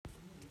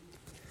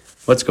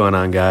What's going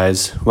on,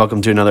 guys?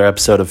 Welcome to another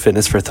episode of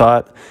Fitness for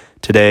Thought.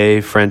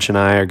 Today, French and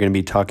I are going to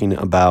be talking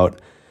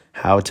about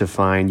how to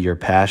find your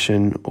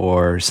passion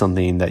or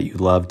something that you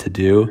love to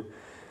do.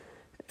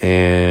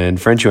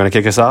 And French, you want to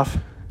kick us off?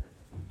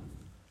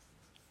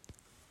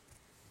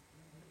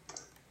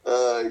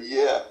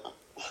 Yeah.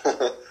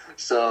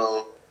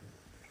 So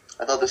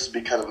I thought this would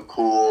be kind of a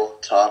cool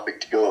topic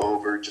to go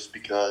over just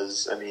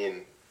because,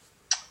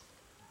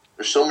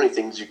 there's so many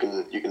things you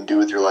can do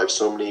with your life,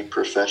 so many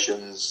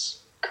professions,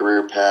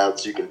 career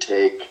paths you can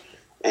take,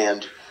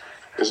 and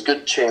there's a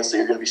good chance that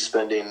you're going to be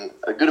spending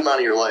a good amount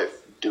of your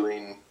life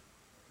doing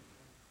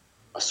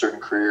a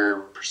certain career,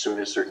 pursuing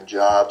a certain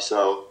job.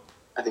 So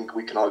I think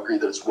we can all agree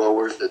that it's well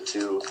worth it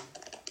to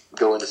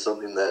go into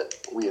something that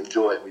we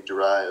enjoy and we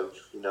derive,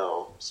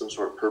 some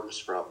sort of purpose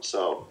from.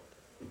 So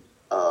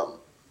I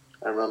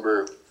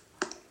remember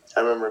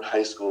in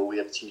high school we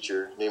had a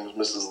teacher, her name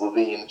was Mrs.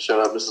 Levine. Shout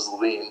out Mrs.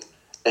 Levine.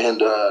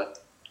 And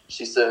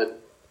she said,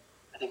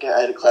 I think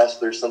I had a class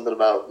with her, something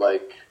about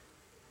like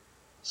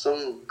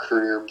some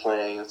career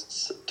planning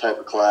type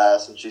of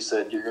class, and she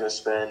said you're going to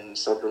spend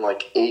something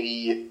like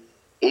 80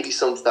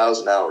 some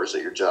thousand hours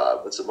at your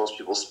job. That's what most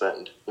people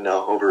spend,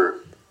 over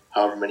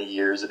however many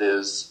years it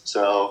is.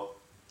 So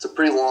it's a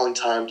pretty long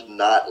time to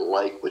not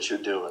like what you're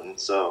doing.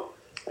 So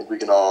I think we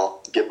can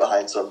all get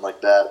behind something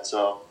like that.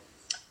 So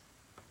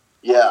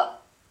yeah,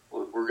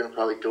 we're going to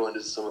probably go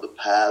into some of the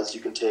paths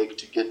you can take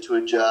to get to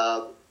a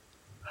job,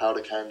 how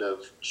to kind of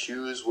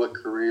choose what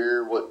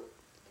career, what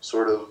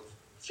sort of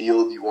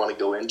field you want to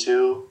go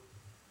into,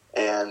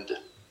 and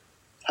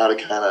how to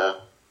kind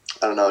of,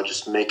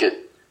 just make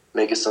it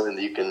something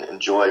that you can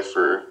enjoy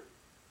for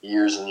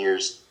years and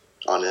years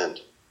on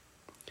end.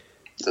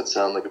 Does that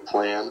sound like a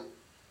plan?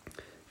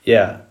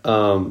 Yeah.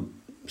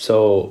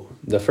 So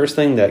the first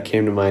thing that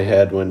came to my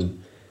head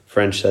when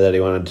French said that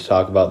he wanted to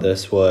talk about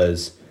this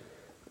was,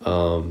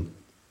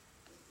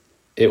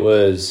 it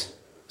was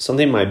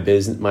something my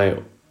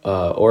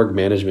org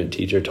management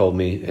teacher told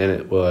me, and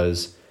it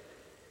was,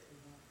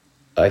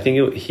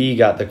 he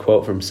got the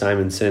quote from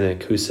Simon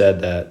Sinek, who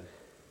said that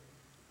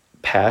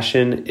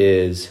passion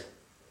is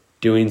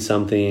doing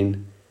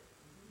something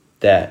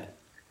that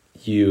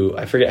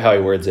I forget how he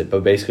words it,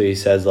 but basically he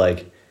says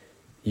like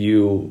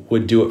you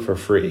would do it for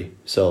free.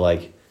 So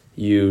like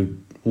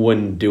you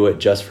wouldn't do it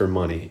just for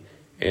money.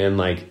 And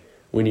like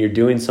when you're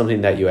doing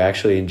something that you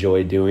actually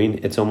enjoy doing,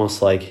 it's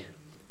almost like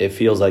it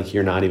feels like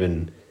you're not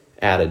even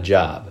at a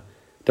job.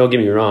 Don't get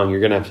me wrong, you're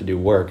going to have to do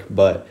work,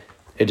 but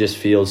it just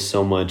feels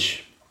so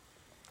much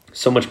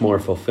more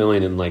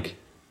fulfilling, and like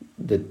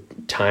the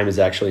time is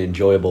actually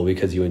enjoyable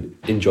because you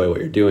enjoy what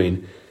you're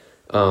doing.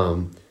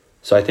 So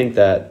I think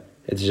that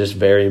it's just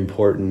very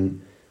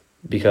important,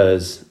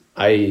 because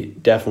I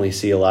definitely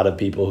see a lot of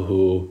people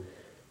who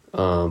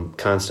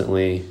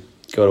constantly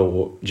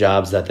go to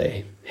jobs that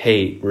they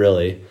hate,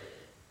 really.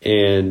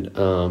 And,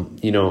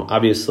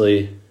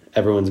 obviously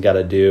everyone's got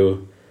to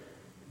do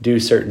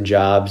certain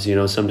jobs.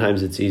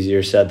 Sometimes it's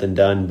easier said than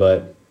done,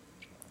 but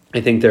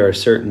I think there are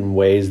certain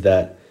ways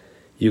that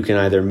you can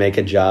either make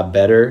a job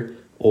better,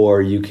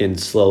 or you can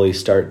slowly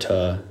start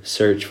to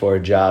search for a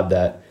job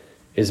that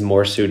is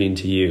more suiting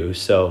to you.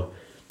 So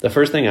the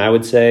first thing I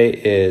would say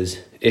is,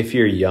 if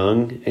you're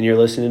young and you're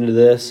listening to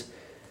this,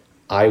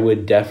 I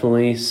would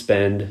definitely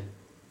spend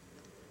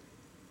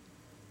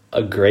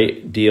a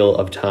great deal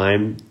of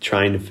time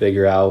trying to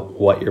figure out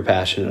what you're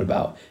passionate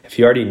about. If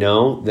you already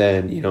know,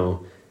 then,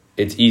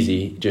 it's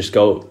easy. Just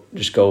go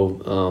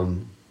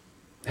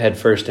head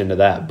first into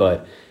that.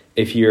 But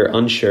if you're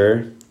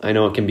unsure, I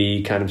know it can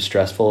be kind of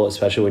stressful,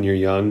 especially when you're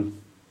young,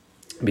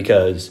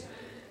 because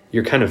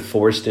you're kind of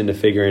forced into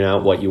figuring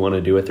out what you want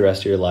to do with the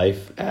rest of your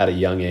life at a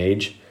young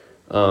age.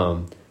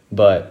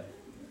 But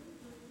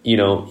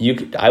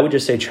I would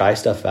just say try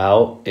stuff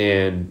out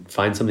and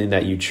find something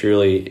that you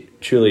truly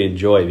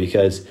enjoy,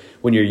 because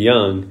when you're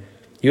young,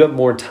 you have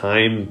more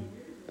time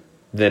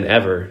than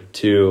ever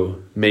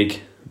to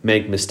make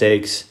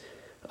mistakes,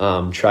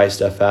 try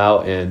stuff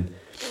out and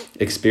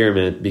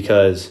experiment,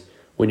 because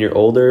when you're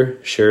older,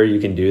 sure, you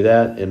can do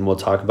that, and we'll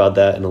talk about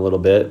that in a little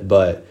bit,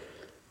 but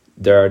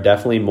there are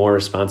definitely more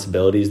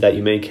responsibilities that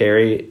you may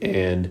carry,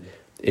 and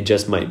it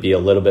just might be a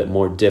little bit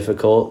more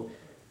difficult.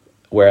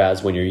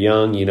 Whereas when you're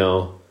young, you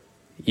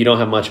don't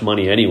have much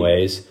money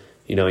anyways.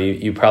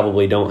 You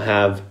probably don't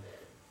have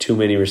too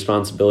many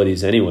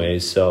responsibilities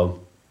anyways, so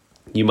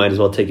you might as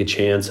well take a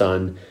chance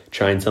on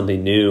trying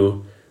something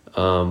new,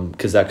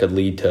 because that could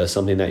lead to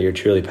something that you're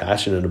truly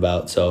passionate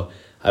about. So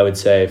I would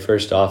say,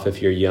 first off,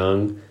 if you're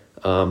young,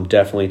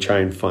 definitely try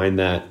and find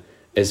that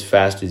as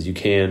fast as you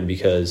can,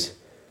 because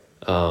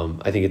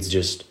I think it's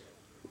just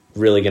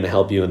really going to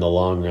help you in the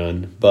long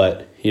run.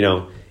 But,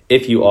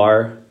 if you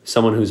are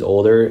someone who's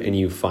older and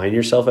you find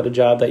yourself at a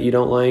job that you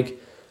don't like,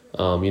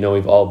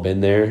 we've all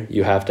been there.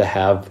 You have to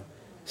have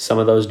some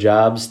of those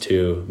jobs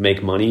to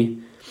make money,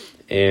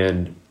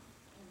 and,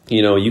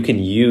 you can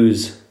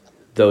use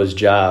those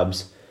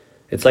jobs.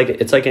 It's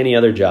like any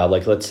other job.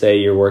 Like, let's say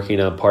you're working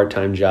a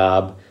part-time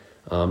job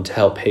to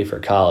help pay for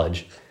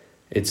college.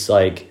 It's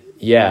like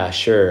yeah,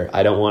 sure,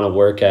 I don't want to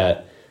work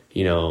at,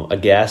 a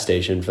gas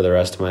station for the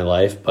rest of my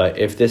life, but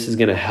if this is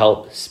going to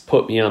help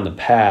put me on the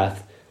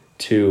path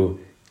to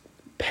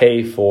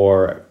pay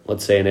for,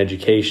 let's say, an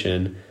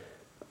education,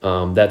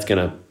 that's going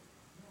to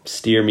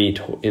steer me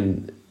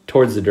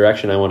towards the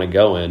direction I want to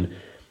go in,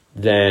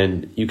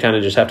 then you kind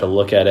of just have to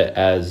look at it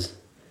as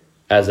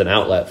an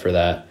outlet for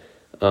that.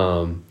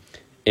 And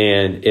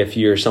if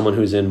you're someone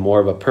who's in more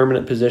of a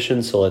permanent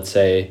position, so let's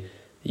say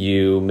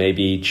you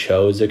maybe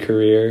chose a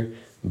career,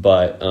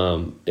 but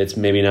it's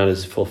maybe not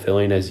as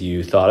fulfilling as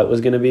you thought it was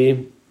going to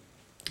be,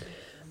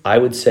 I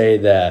would say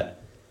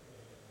that,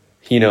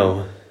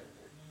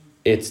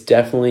 it's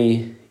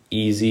definitely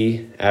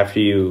easy after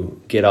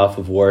you get off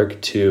of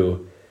work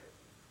to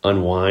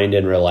unwind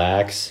and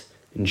relax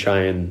and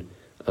try and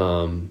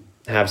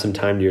have some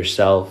time to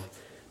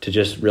yourself to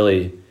just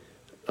really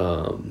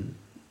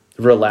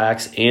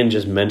relax and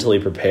just mentally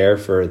prepare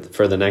for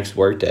the next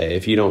workday.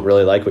 If you don't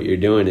really like what you're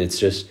doing, it's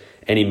just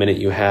any minute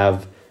you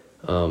have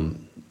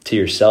to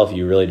yourself,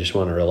 you really just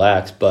want to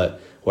relax. But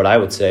what I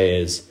would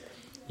say is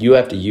you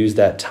have to use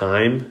that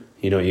time.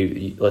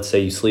 You let's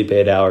say you sleep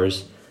 8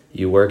 hours,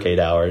 you work 8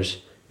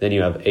 hours, then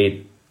you have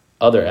 8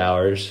 other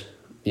hours,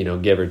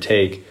 give or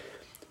take,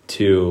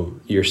 to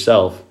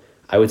yourself.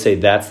 I would say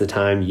that's the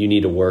time you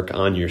need to work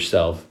on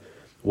yourself,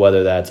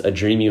 whether that's a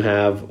dream you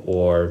have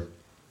or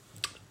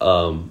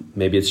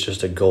maybe it's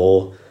just a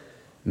goal,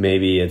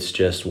 maybe it's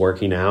just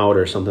working out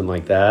or something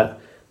like that.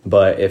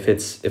 But if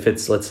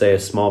it's let's say a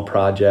small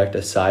project,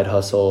 a side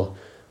hustle,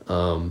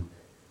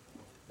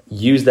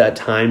 use that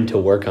time to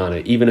work on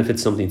it, even if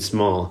it's something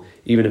small,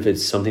 even if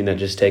it's something that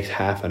just takes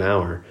half an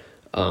hour.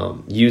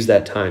 Use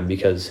that time,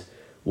 because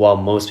while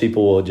most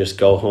people will just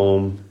go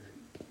home,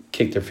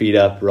 kick their feet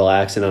up,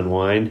 relax and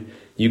unwind,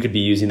 you could be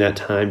using that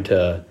time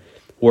to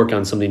work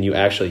on something you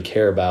actually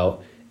care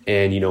about,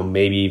 and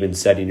maybe even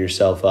setting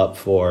yourself up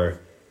for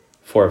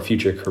a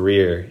future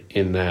career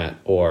in that,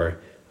 or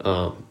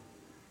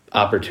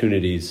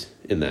opportunities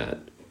in that.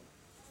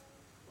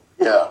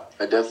 Yeah,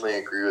 I definitely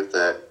agree with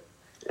that.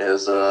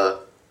 As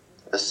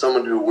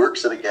someone who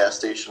works at a gas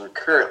station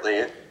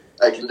currently,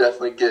 I can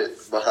definitely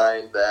get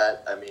behind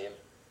that. I mean,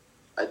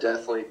 I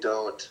definitely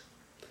don't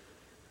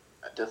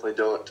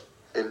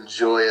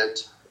enjoy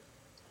it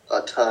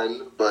a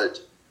ton,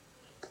 but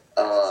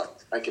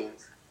I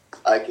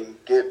can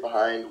get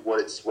behind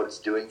what it's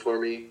doing for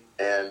me,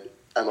 and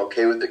I'm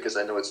okay with it because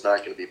I know it's not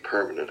going to be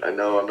permanent. I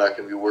know I'm not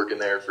going to be working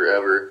there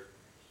forever,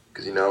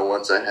 because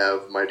once I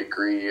have my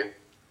degree,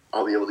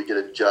 I'll be able to get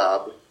a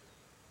job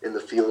in the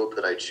field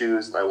that I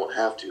choose, and I won't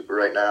have to. But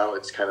right now,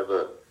 it's kind of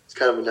a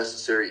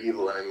necessary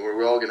evil, and I mean,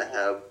 we're all going to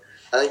have.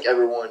 I think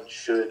everyone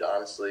should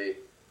honestly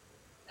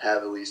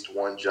have at least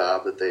one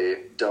job that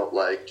they don't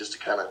like, just to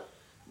kind of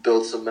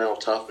build some mental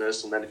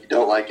toughness. And then if you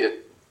don't like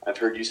it, I've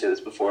heard you say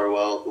this before,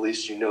 well, at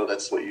least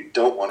that's what you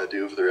don't want to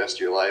do for the rest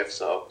of your life.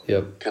 So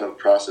Yep. Kind of a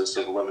process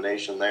of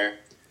elimination there.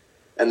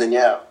 And then,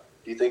 if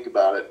you think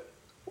about it,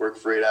 work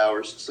for 8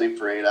 hours, sleep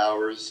for 8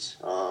 hours.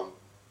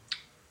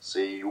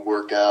 Say you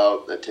work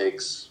out, that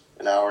takes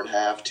an hour and a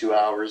half, 2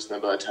 hours. And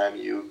then by the time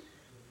you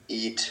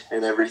eat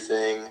and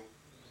everything,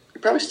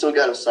 you probably still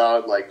got a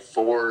solid like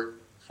four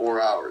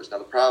hours. Now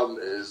the problem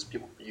is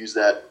people use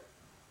that,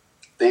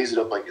 they use it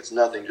up like it's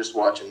nothing, just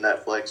watching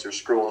Netflix or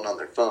scrolling on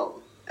their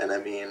phone. And I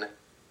mean,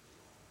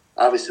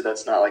 obviously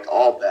that's not like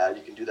all bad.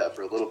 You can do that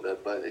for a little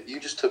bit, but if you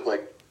just took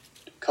like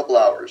a couple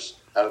hours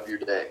out of your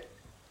day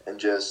and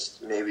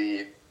just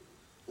maybe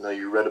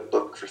you read a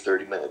book for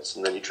 30 minutes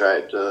and then you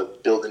tried to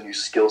build a new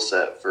skill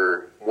set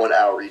for 1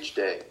 hour each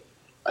day,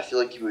 I feel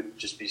like you would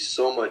just be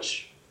so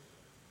much.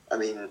 I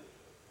mean,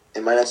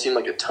 it might not seem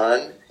like a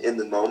ton in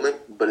the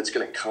moment, but it's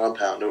going to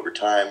compound over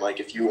time. Like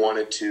if you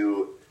wanted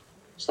to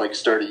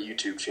start a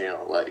YouTube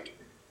channel, like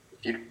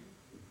if you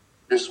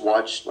just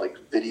watch like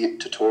video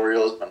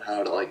tutorials on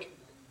how to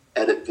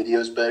edit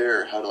videos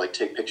better, or how to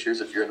take pictures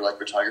if you're into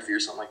photography or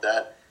something like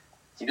that,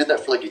 you did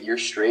that for a year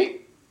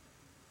straight,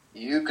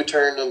 you could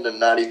turn into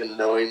not even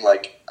knowing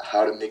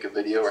how to make a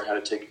video or how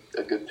to take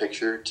a good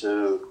picture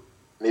to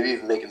maybe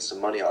even making some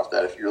money off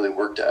that if you really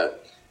worked at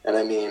it. And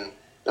I mean,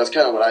 that's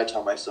kind of what I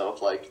tell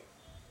myself,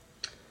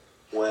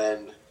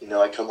 when,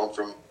 I come home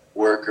from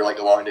work or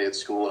a long day at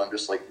school and I'm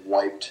just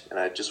wiped and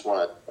I just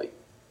want to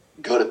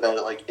go to bed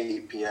at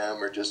 8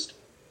 p.m. or just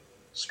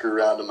screw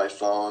around on my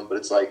phone. But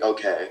it's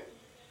okay,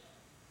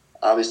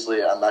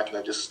 obviously I'm not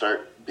going to just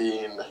start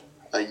being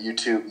a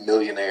YouTube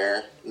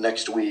millionaire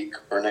next week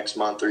or next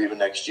month or even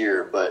next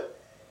year. But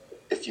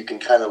if you can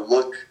kind of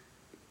look,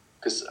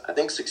 because I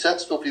think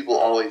successful people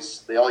always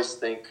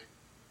think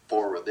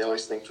forward. They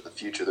always think for the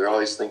future. They're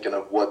always thinking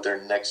of what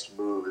their next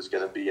move is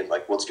going to be and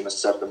what's going to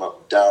set them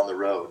up down the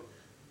road,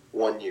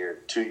 1 year,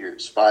 2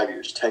 years, 5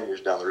 years, 10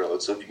 years down the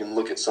road. So if you can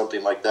look at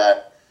something like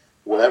that,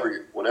 whatever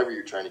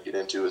you're trying to get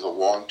into is a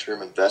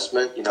long-term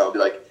investment, be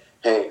like,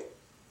 hey,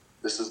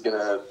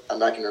 I'm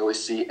not going to really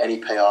see any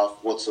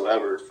payoff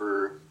whatsoever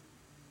for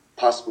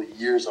possibly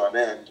years on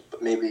end,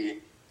 but maybe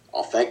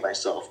I'll thank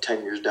myself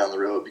 10 years down the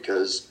road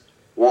because,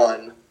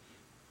 one,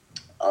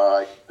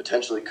 I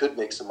potentially could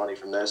make some money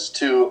from this.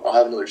 2, I'll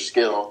have another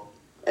skill.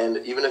 And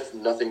even if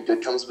nothing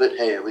good comes of it,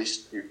 hey, at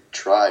least you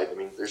tried. I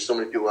mean, there's so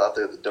many people out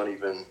there that don't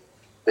even,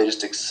 they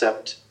just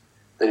accept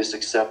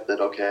that,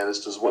 okay,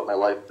 this is what my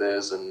life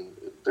is, and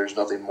there's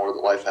nothing more that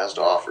life has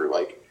to offer.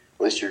 Like,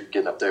 at least you're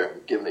getting up there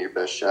and giving it your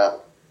best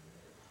shot.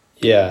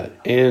 Yeah,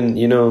 and,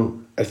 you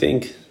know, I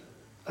think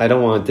I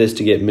don't want this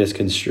to get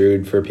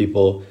misconstrued for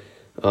people.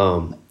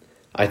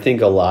 I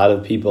think a lot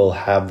of people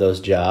have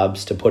those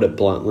jobs, to put it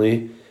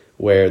bluntly,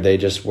 where they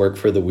just work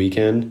for the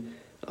weekend.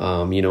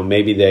 You know,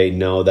 maybe they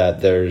know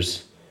that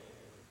there's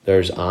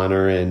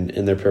honor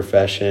in their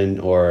profession,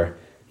 or,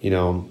 you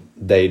know,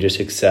 they just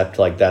accept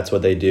like that's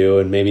what they do,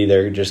 and maybe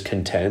they're just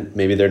content.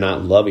 Maybe they're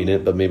not loving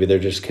it, but maybe they're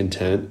just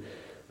content.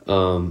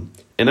 And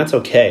that's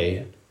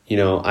okay. You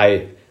know,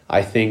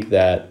 I think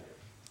that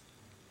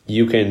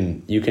you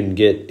can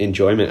get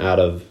enjoyment out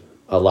of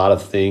a lot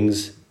of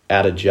things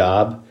at a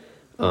job.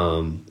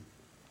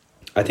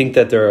 I think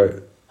that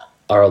there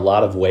are a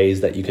lot of ways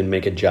that you can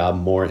make a job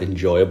more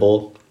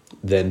enjoyable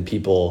than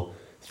people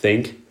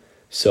think.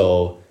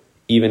 So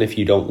even if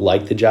you don't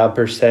like the job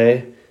per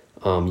se,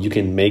 you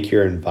can make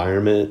your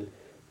environment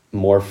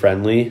more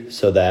friendly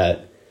so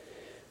that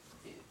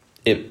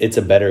it's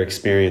a better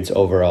experience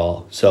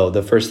overall. So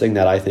the first thing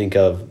that I think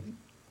of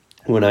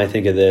when I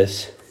think of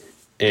this,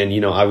 and,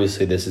 you know,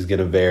 obviously this is going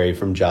to vary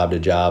from job to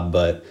job,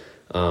 but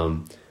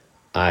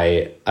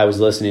I was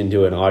listening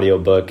to an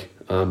audiobook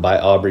by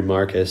Aubrey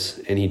Marcus,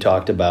 and he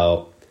talked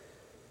about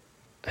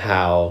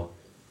how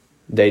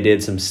they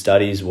did some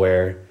studies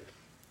where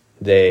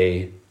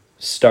they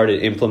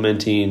started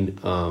implementing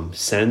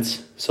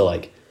scents. So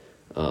like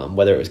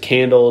whether it was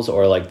candles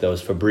or like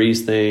those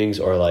Febreze things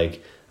or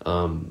like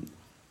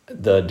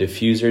the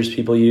diffusers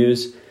people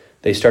use,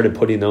 they started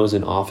putting those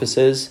in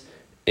offices,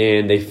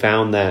 and they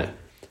found that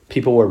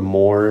people were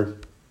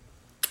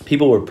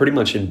pretty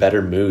much in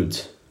better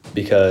moods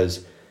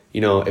because,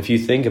 you know, if you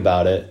think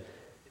about it,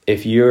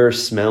 if you're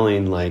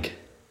smelling like,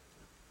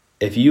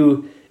 if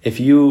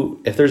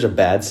there's a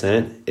bad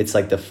scent, it's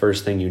like the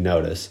first thing you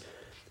notice.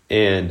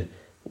 And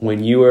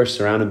when you are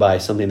surrounded by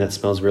something that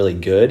smells really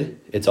good,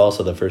 it's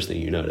also the first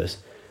thing you notice.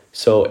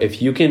 So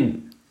if you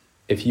can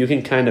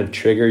kind of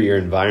trigger your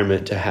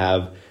environment to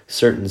have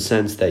certain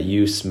scents that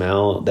you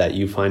smell that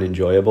you find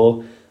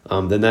enjoyable,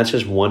 then that's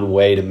just one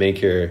way to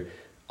make your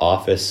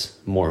office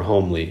more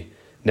homely.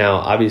 Now,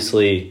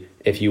 obviously,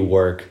 if you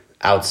work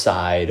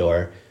outside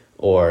or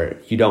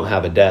you don't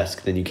have a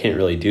desk, then you can't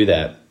really do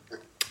that.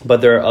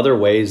 But there are other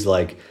ways,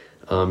 like,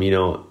 you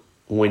know,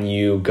 when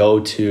you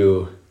go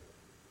to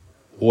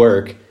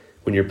work,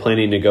 when you're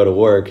planning to go to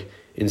work,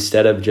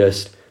 instead of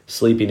just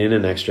sleeping in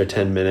an extra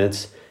 10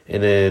 minutes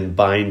and then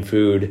buying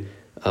food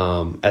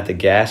at the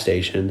gas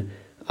station,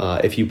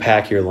 if you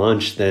pack your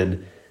lunch,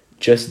 then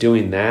just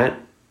doing that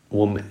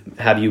will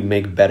have you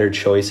make better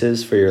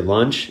choices for your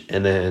lunch.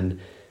 And then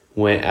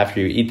after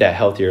you eat that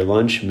healthier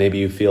lunch, maybe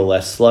you feel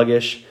less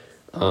sluggish,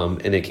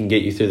 and it can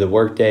get you through the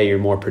workday. You're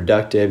more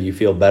productive. You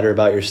feel better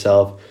about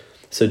yourself.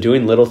 So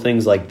doing little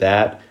things like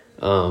that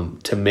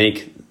to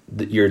make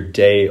your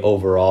day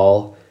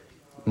overall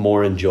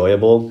more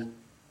enjoyable,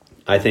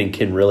 I think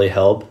can really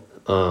help.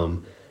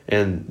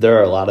 And there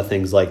are a lot of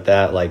things like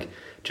that, like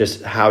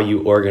just how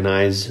you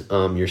organize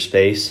your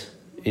space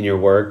in your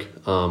work.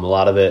 A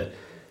lot of it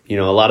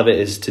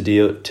is to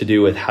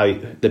do with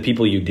the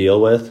people you deal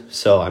with.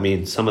 So, I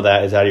mean, some of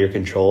that is out of your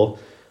control.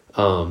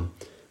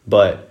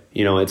 But,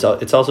 you know,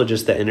 it's also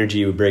just the energy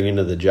you bring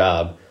into the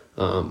job.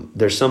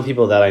 There's some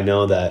people that I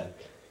know that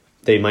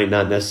they might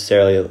not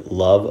necessarily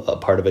love a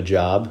part of a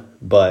job,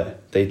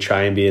 but they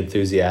try and be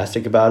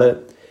enthusiastic about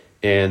it.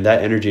 And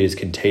that energy is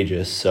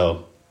contagious.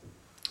 So,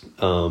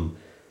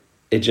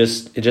 it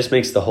just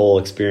makes the whole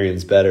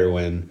experience better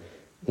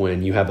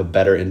when you have a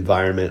better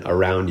environment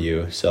around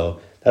you.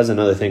 So that's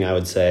another thing I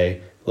would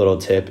say, little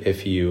tip,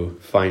 if you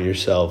find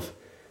yourself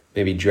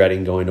maybe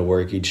dreading going to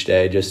work each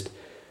day, just,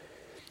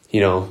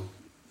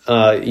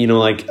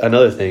 like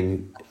another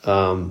thing,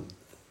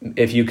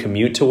 if you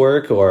commute to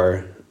work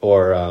or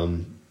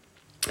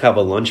have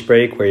a lunch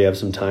break where you have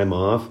some time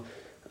off,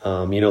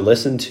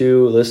 listen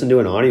to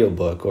an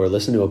audiobook or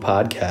listen to a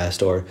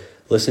podcast or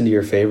listen to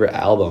your favorite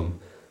album.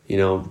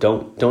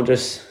 Don't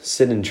just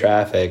sit in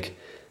traffic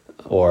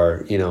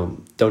or,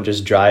 don't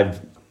just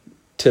drive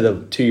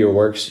to your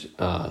works,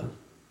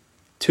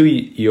 to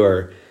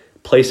your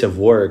place of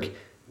work,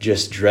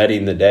 just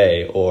dreading the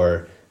day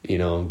or,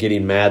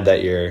 getting mad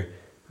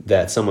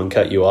that someone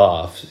cut you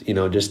off.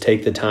 Just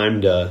take the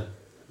time to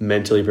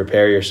mentally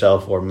prepare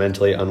yourself or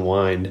mentally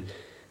unwind,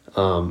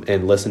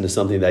 and listen to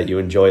something that you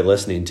enjoy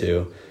listening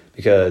to,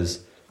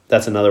 because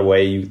that's another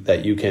way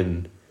that you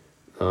can,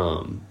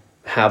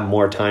 have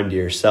more time to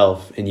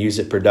yourself and use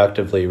it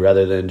productively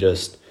rather than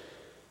just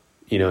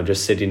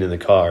sitting in the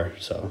car.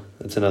 So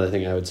that's another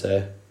thing I would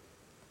say.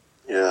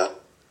 Yeah.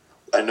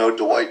 I know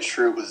Dwight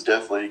Schrute was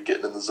definitely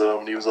getting in the zone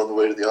when he was on the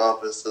way to the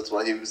office. That's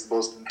why he was the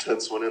most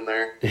intense one in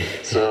there.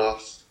 So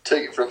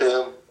take it from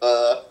him.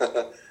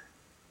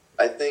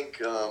 I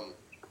think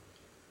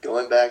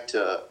going back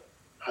to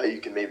how you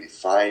can maybe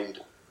find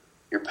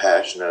your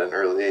passion at an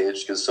early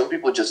age, because some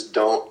people just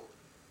don't.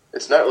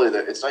 It's not really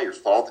it's not your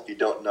fault if you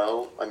don't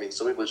know. I mean,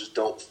 some people just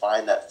don't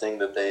find that thing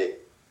that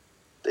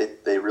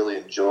they really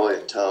enjoy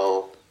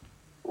until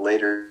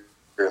later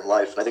in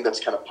life. And I think that's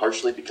kind of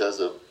partially because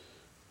of,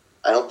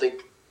 I don't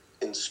think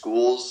in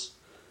schools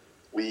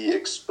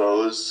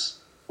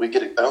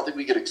I don't think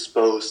we get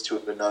exposed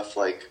to enough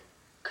like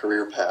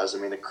career paths. I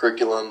mean, the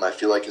curriculum I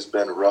feel like has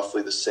been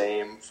roughly the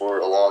same for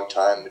a long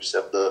time. We just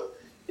have the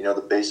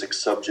basic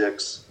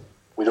subjects.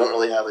 We don't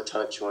really have a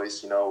ton of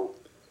choice.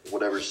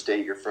 Whatever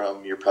state you're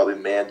from, you're probably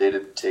mandated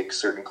to take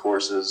certain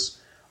courses,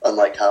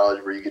 unlike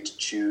college where you get to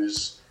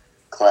choose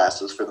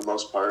classes for the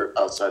most part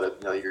outside of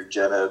your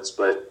gen eds.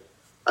 But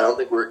I don't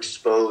think we're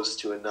exposed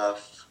to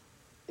enough.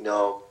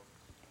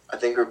 I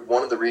think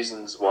one of the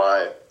reasons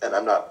why, and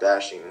I'm not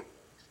bashing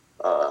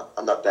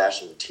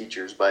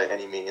teachers by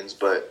any means,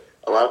 but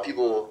a lot of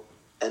people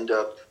end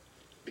up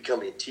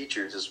becoming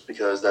teachers just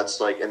because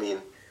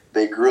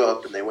they grew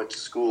up and they went to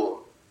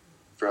school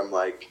from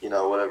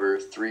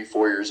 3-4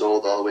 years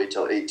old all the way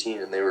till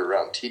 18, and they were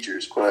around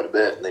teachers quite a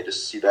bit, and they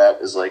just see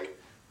that as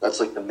that's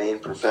the main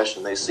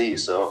profession they see.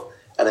 So,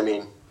 and I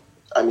mean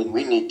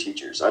we need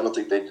teachers. I don't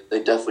think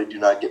they definitely do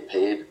not get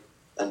paid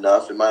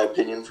enough, in my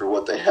opinion, for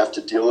what they have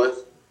to deal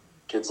with,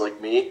 kids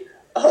like me.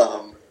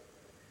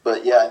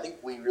 But yeah, I think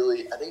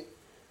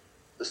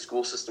the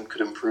school system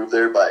could improve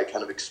there by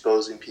kind of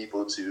exposing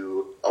people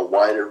to a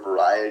wider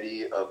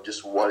variety of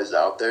just what is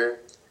out there.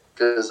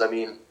 Because,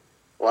 a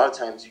lot of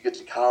times you get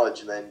to college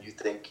and then you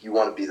think you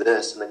want to be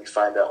this, and then you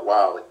find out,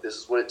 wow, this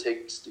is what it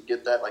takes to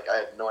get that. I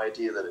had no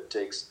idea that it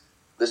takes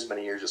this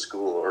many years of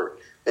school. Or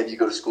maybe you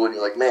go to school and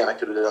you're like, man, I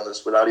could have done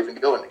this without even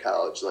going to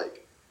college. I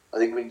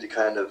think we need to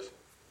kind of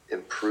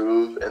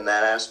improve in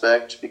that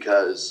aspect,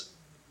 because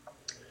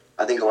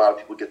I think a lot of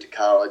people get to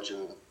college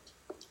and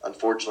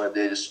unfortunately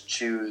they just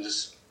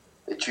choose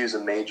a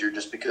major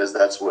just because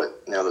that's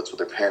what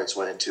their parents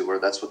went into, or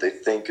that's what they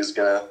think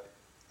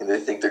and they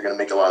think they're going to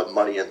make a lot of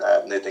money in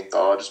that, and they think,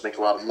 I'll just make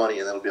a lot of money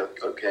and it'll be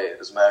okay. It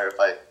doesn't matter if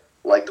I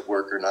like the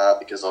work or not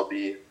because I'll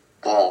be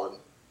balling.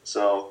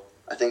 So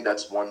I think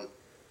that's one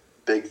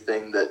big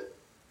thing that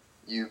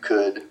you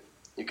could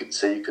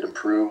say you could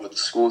improve with the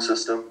school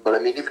system.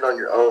 But even on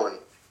your own,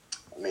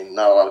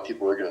 not a lot of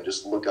people are going to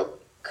just look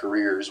up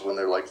careers when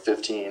they're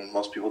 15.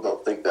 Most people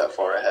don't think that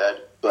far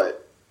ahead.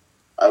 But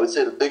I would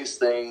say the biggest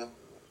thing,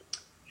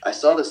 I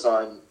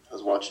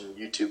was watching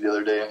YouTube the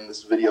other day and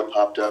this video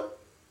popped up,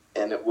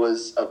 and it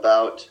was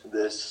about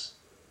this,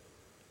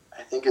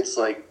 I think it's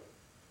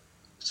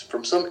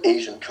from some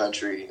Asian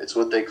country. It's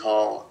what they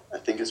call, I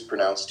think it's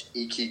pronounced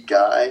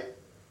Ikigai.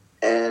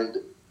 And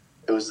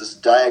it was this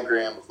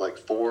diagram of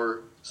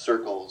 4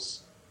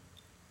 circles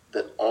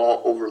that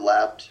all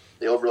overlapped.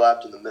 They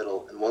overlapped in the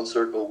middle. And one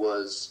circle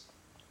was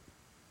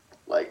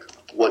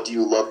what do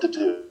you love to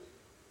do?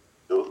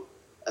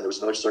 And there was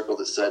another circle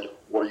that said,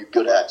 what are you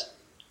good at?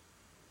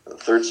 And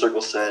the third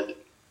circle said,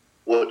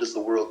 what does the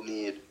world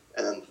need?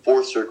 And then the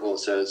fourth circle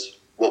says,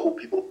 what will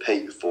people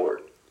pay you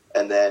for?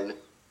 And then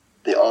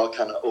they all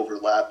kind of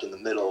overlapped in the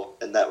middle,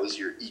 and that was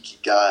your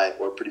Ikigai,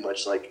 or pretty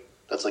much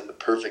that's the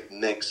perfect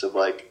mix of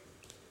what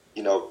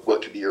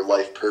could be your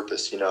life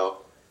purpose.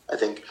 I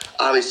think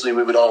obviously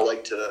we would all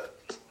like to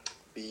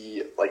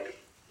be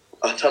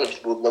a ton of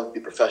people would love to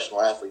be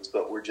professional athletes,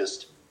 but we're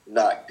just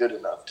not good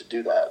enough to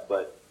do that.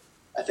 But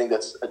I think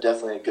that's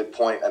definitely a good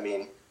point.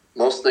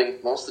 Most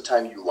of the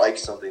time you like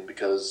something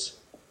because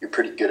you're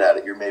pretty good at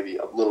it. You're maybe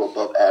a little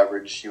above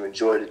average. You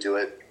enjoy to do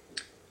it.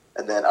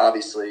 And then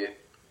obviously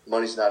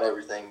money's not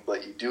everything,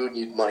 but you do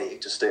need money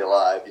to stay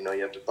alive. You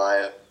have to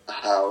buy a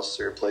house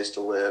or a place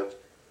to live.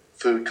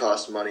 Food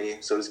costs money,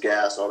 so does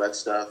gas, all that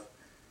stuff.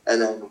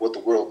 And then what the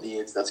world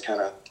needs, that's kind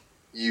of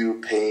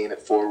you paying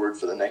it forward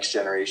for the next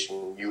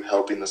generation, you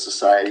helping the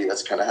society.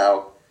 That's kind of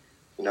how,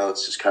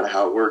 it's just kind of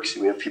how it works.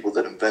 We have people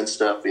that invent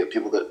stuff. We have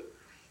people that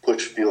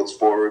push fields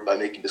forward by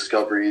making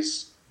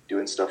discoveries,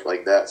 doing stuff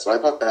like that. So I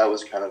thought that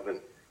was kind of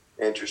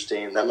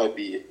that might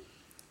be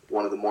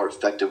one of the more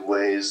effective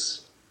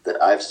ways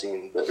that I've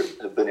seen that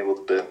have been able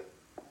to be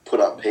put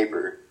on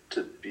paper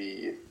to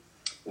be,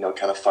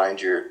 kind of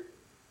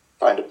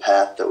find a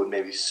path that would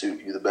maybe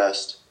suit you the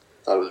best.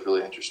 I thought it was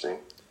really interesting.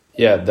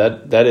 Yeah,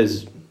 that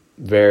is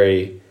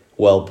very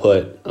well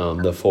put,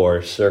 the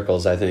 4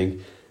 circles, I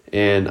think.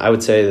 And I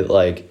would say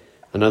that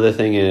another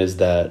thing is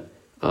that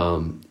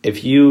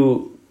if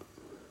you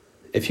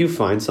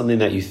find something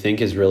that you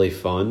think is really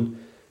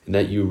fun and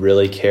that you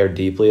really care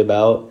deeply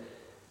about,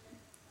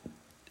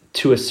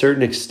 to a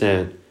certain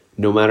extent,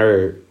 no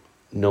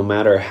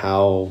matter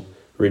how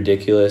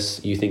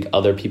ridiculous you think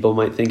other people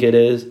might think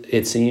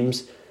it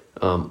seems,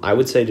 I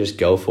would say just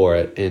go for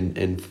it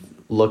and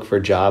look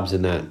for jobs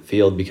in that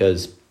field,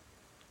 because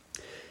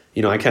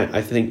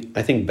I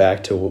think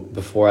back to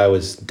before I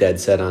was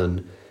dead set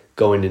on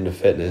going into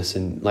fitness,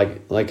 and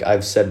like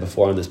I've said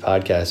before on this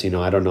podcast,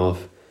 I don't know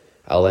if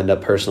I'll end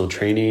up personal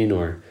training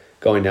or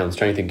going down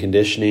strength and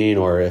conditioning,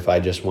 or if I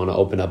just want to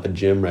open up a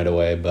gym right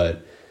away.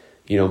 But,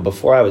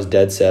 before I was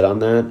dead set on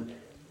that,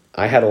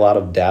 I had a lot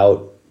of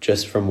doubt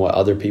just from what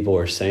other people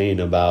were saying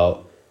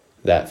about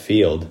that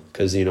field.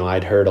 Because,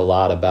 I'd heard a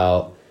lot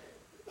about,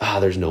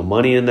 there's no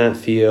money in that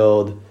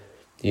field.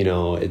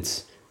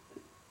 It's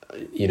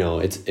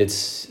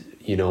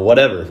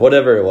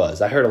whatever it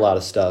was. I heard a lot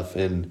of stuff,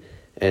 and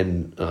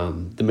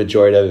the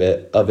majority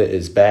of it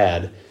is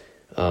bad,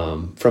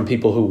 from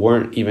people who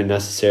weren't even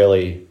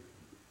necessarily,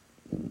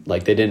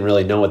 like, they didn't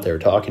really know what they were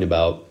talking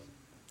about.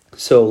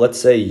 So let's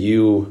say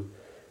you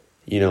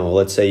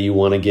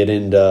want to get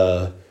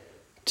into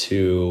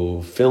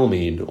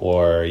filming,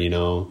 or,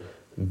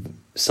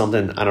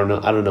 something, I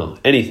don't know,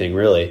 anything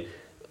really.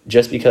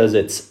 Just because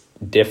it's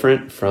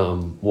different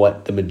from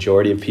what the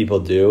majority of people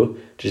do,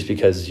 just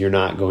because you're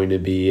not going to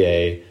be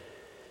a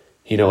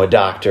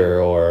doctor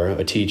or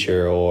a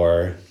teacher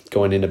or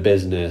going into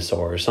business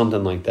or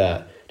something like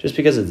that. Just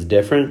because it's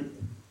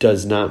different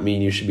does not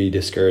mean you should be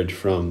discouraged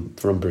from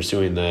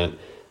pursuing that.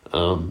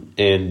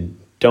 And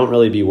don't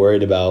really be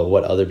worried about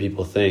what other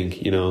people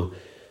think.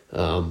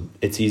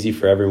 It's easy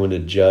for everyone to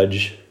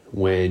judge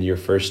when you're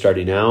first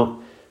starting out.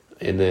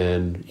 And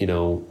then,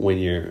 when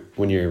you're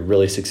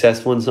really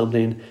successful in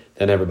something,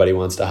 then everybody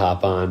wants to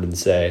hop on and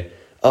say,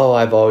 oh,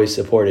 I've always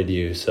supported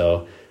you.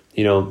 So,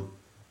 don't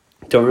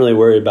really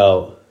worry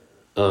about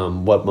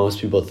what most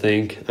people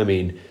think. I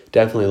mean,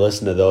 definitely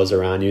listen to those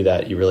around you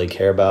that you really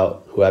care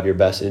about, who have your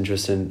best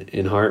interest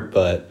in heart.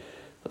 But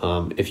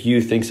if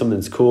you think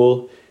something's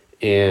cool,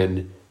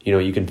 and,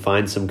 you can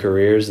find some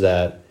careers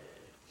that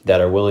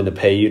are willing to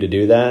pay you to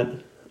do that,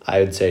 I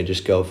would say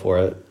just go for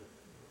it.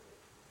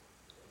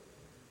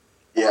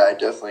 Yeah, I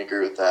definitely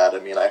agree with that. I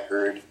mean, I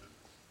heard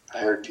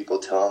people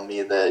telling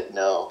me that,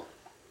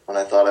 when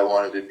I thought I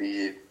wanted to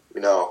be,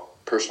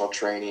 personal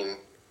training,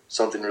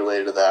 something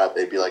related to that,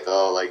 they'd be like,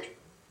 oh, like,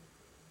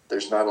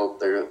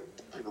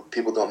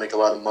 people don't make a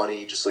lot of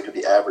money, just look at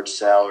the average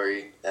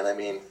salary. And I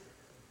mean,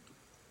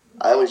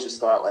 I always just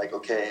thought, like,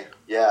 okay,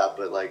 yeah,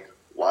 but, like,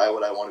 why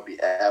would I want to be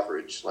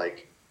average?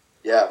 Like,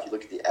 yeah, if you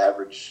look at the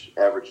average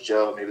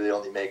Joe, maybe they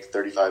only make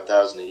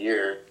 $35,000 a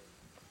year.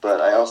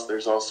 But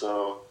there's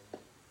also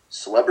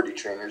celebrity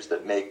trainers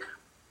that make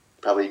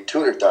probably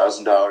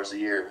 $200,000 a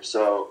year.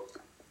 So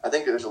I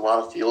think there's a lot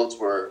of fields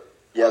where,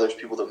 yeah, there's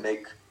people that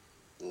make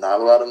not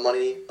a lot of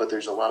money, but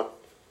there's a lot of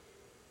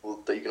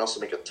people that you can also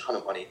make a ton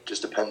of money. It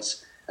just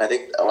depends. And I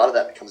think a lot of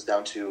that comes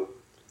down to,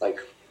 like,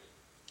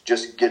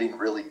 just getting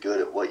really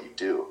good at what you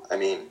do. I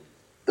mean,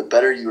 the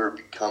better you are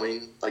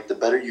becoming, like, the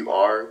better you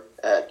are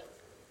at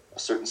a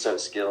certain set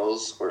of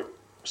skills or a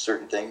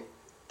certain thing,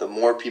 the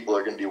more people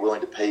are going to be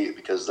willing to pay you,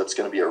 because that's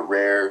going to be a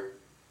rare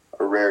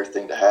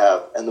thing to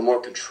have. And the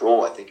more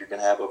control I think you're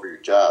going to have over your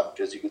job,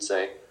 because you could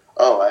say,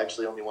 oh, I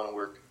actually only want to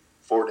work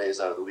 4 days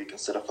out of the week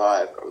instead of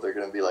 5. Or they're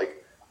going to be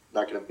like,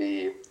 not going to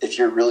be, if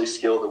you're really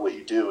skilled at what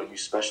you do and you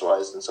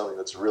specialize in something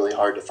that's really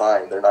hard to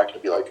find, they're not going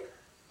to be like,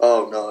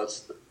 oh, no,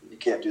 you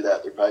can't do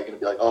that. They're probably going to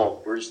be like,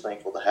 oh, we're just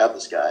thankful to have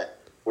this guy.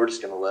 We're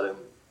just going to let him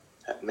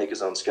make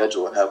his own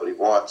schedule and have what he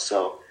wants.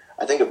 So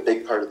I think a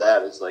big part of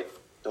that is, like,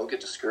 don't get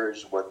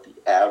discouraged what the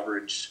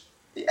average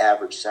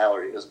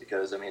salary is,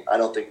 because, I mean, I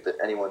don't think that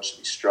anyone should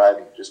be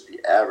striving to just be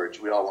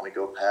average. We all want to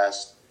go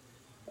past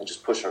and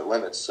just push our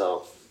limits.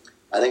 So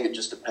I think it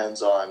just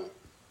depends on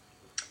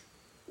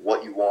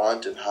what you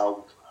want and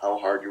how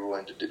hard you're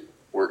willing to do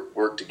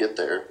work to get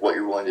there, what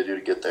you're willing to do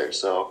to get there.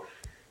 So,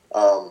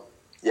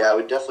 yeah, I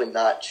would definitely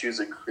not choose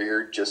a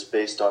career just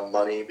based on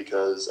money,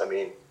 because, I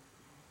mean,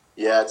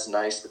 yeah, it's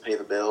nice to pay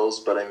the bills,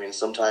 but, I mean,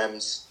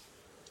 sometimes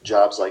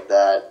jobs like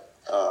that,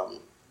 I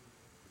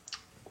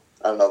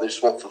don't know, they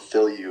just won't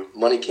fulfill you.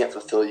 Money can't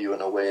fulfill you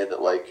in a way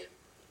that, like,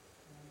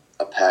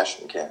 a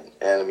passion can.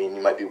 And, I mean,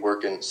 you might be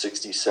working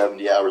 60,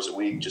 70 hours a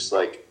week, just,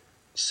 like,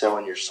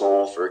 selling your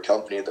soul for a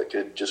company that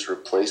could just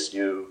replace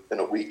you in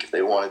a week if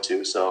they wanted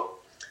to. So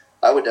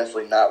I would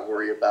definitely not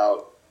worry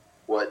about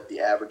what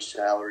the average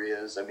salary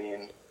is. I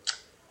mean,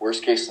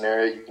 worst case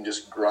scenario, you can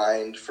just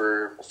grind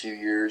for a few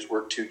years,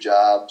 work 2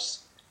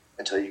 jobs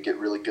until you get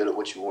really good at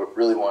what you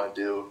really want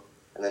to do,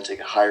 and then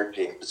take a higher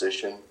paying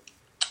position.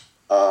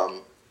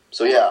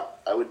 So yeah,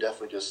 I would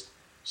definitely just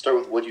start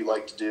with what you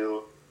like to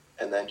do,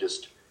 and then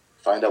just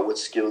find out what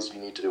skills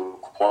you need to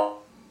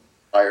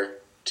acquire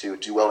to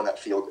do well in that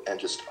field, and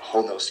just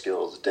hone those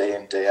skills day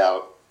in, day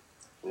out.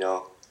 You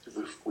know,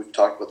 we've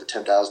talked about the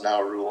 10,000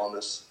 hour rule on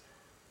this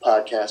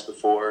podcast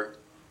before.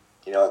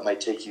 You know, it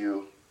might take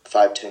you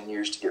 5-10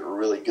 years to get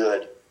really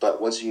good, but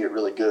once you get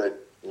really good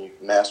and you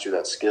master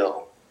that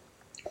skill,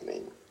 I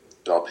mean,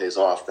 it all pays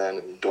off then,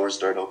 and doors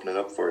start opening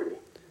up for you.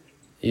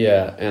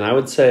 Yeah, and I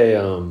would say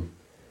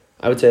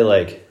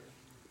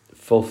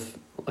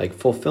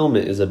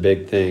fulfillment is a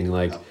big thing.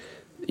 Like,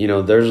 you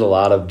know, there's a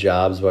lot of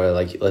jobs where,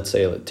 like, let's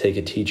say take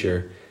a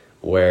teacher,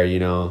 where, you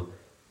know,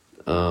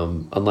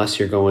 unless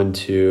you're going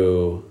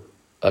to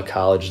a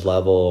college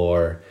level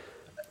or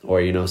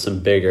you know, some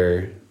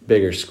bigger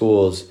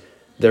schools,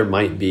 there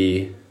might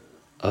be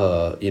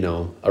you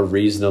know, a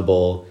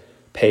reasonable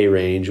pay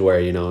range where,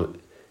 you know,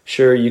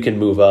 sure, you can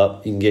move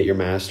up, you can get your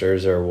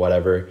master's or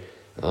whatever,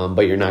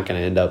 but you're not going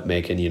to end up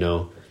making, you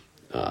know,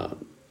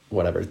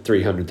 whatever,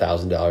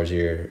 $300,000 a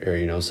year or,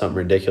 you know, something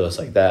ridiculous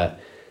like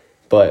that.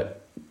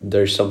 But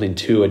there's something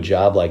to a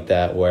job like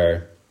that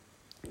where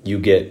you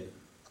get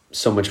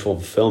so much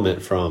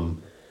fulfillment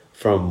from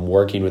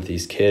working with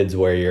these kids,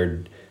 where you're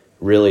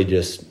really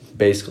just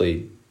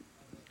basically,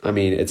 I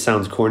mean, it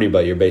sounds corny,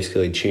 but you're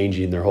basically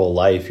changing their whole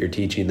life. You're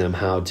teaching them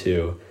how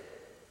to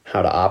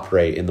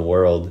operate in the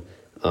world.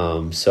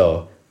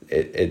 So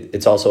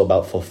it's also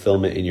about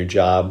fulfillment in your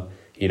job.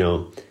 You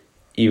know,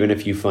 even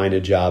if you find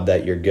a job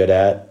that you're good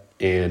at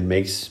and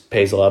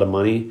pays a lot of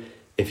money,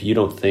 if you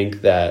don't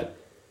think that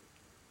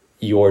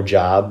your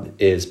job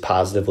is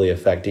positively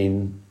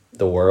affecting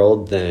the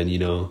world, then, you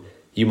know,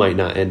 you might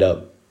not end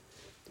up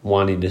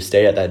wanting to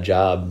stay at that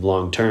job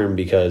long term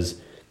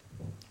because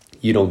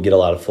you don't get a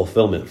lot of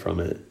fulfillment from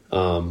it.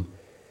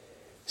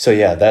 So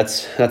yeah,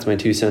 that's my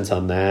 2 cents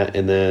on that.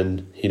 And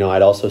then, you know,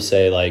 I'd also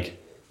say, like,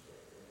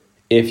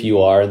 if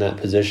you are in that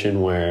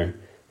position where,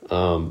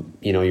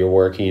 you know, you're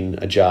working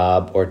a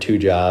job or 2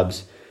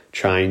 jobs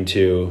trying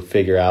to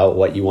figure out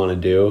what you want to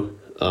do,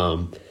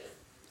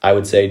 I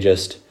would say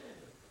just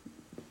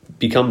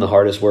become the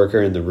hardest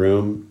worker in the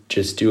room.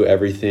 Just do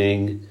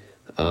everything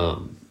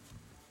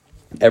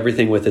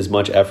with as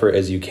much effort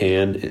as you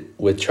can,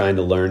 with trying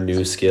to learn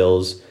new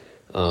skills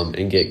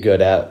and get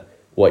good at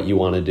what you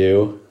want to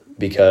do,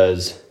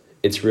 because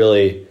it's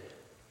really,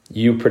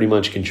 you pretty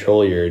much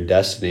control your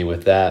destiny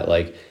with that.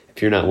 Like,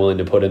 if you're not willing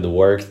to put in the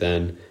work,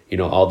 then, you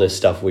know, all this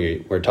stuff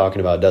we're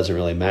talking about doesn't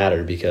really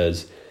matter,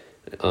 because,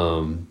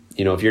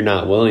 you know, if you're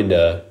not willing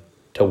to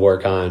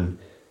work on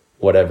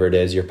whatever it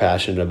is you're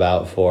passionate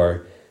about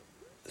for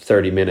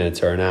 30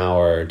 minutes or an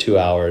hour or 2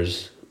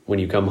 hours when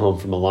you come home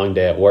from a long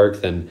day at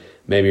work, then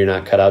maybe you're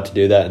not cut out to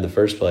do that in the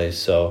first place.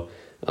 So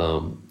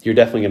you're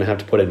definitely going to have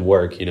to put in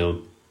work. You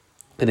know,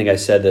 I think I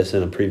said this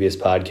in a previous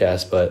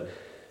podcast, but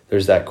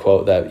there's that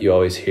quote that you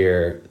always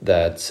hear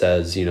that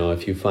says, you know,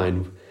 if you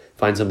find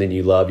something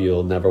you love,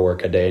 you'll never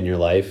work a day in your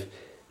life.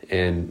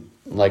 And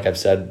like I've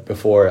said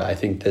before, I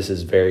think this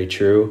is very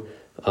true,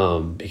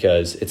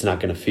 because it's not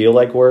going to feel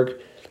like work.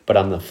 But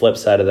on the flip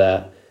side of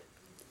that,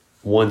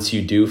 once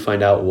you do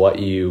find out what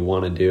you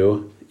want to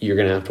do, you're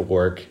going to have to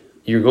work.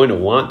 You're going to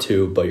want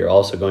to, but you're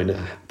also going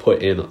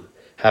to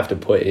have to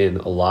put in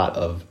a lot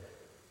of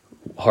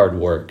hard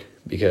work,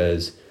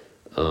 because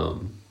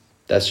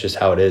that's just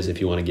how it is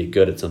if you want to get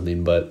good at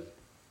something. But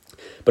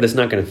it's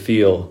not going to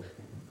feel,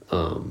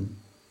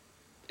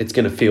 it's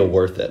going to feel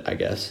worth it, I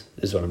guess,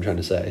 is what I'm trying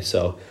to say.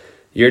 So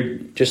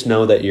just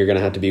know that you're going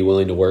to have to be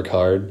willing to work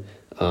hard,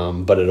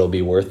 but it'll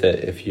be worth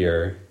it if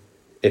you're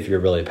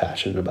really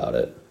passionate about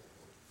it.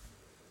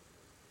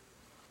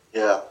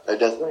 Yeah, I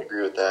definitely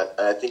agree with that.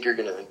 And I think you're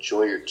going to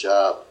enjoy your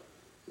job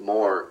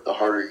more the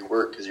harder you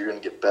work, because you're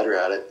going to get better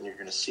at it and you're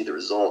going to see the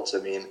results. I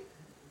mean,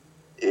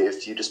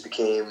 if you just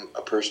became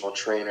a personal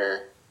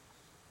trainer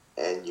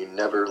and you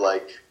never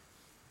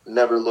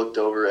looked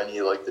over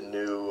any, like, the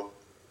new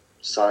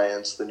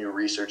science, the new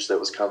research that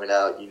was coming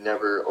out, you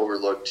never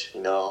overlooked,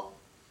 you know,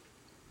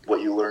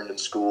 what you learned in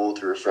school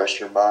to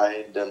refresh your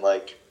mind, and,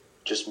 like,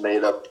 just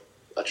made up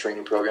a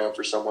training program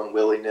for someone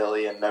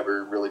willy-nilly and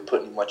never really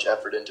put any much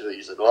effort into it.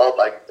 You said, well,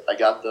 I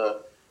got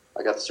the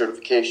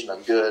certification,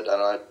 I'm good,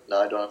 I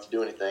don't have to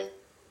do anything.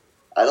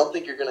 I don't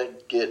think you're going to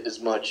get as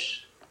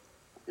much,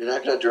 you're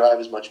not going to derive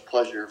as much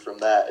pleasure from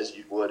that as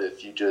you would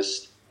if you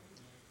just,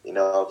 you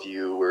know, if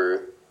you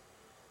were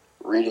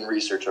reading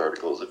research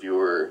articles, if you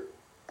were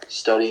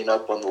studying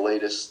up on the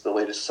latest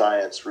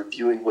science,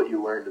 reviewing what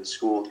you learned in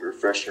school to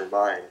refresh your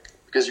mind,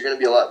 because you're going to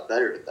be a lot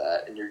better at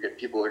that, and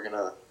people are going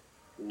to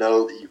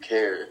know that you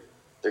care.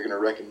 They're going to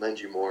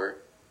recommend you more,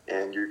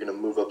 and you're going to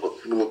move up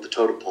the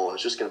totem pole, and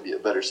it's just going to be a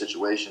better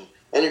situation,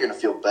 and you're going to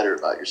feel better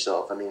about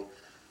yourself. I mean,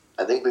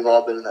 I think we've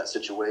all been in that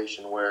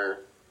situation where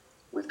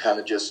we've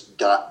kind of just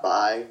got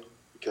by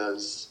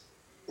because,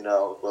 you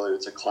know, whether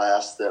it's a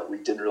class that we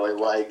didn't really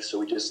like, so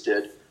we just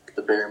did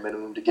the bare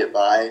minimum to get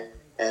by,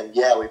 and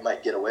yeah, we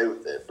might get away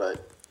with it,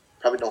 but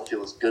probably don't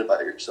feel as good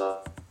about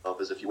yourself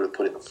as if you would have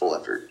put in the full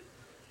effort.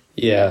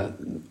 Yeah,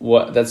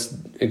 that's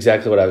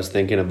exactly what I was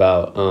thinking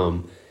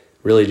about.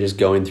 Really just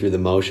going through the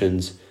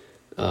motions.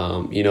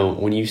 You know,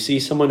 when you see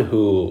someone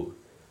who's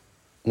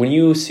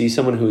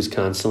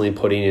constantly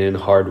putting in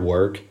hard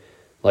work,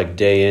 like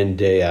day in,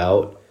 day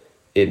out,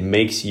 it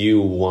makes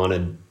you want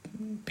to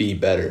be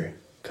better.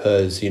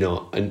 Because, you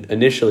know,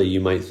 initially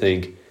you might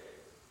think,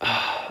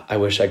 I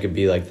wish I could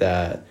be like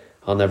that.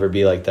 I'll never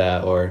be like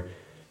that. Or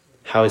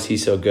how is he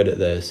so good at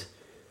this?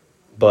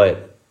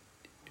 But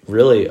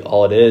really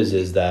all it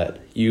is that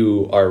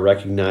you are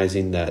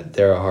recognizing that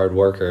they're a hard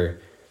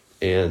worker,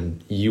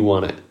 and you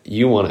want to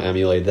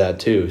emulate that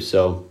too.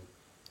 So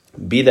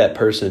be that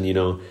person. You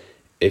know,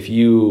 if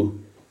you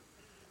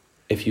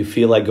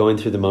feel like going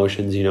through the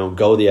motions, you know,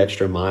 go the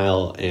extra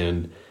mile,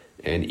 and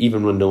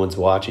even when no one's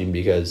watching,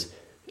 because,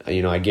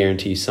 you know, I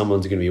guarantee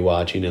someone's going to be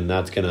watching, and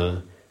that's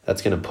going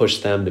to push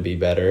them to be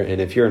better.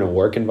 And if you're in a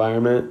work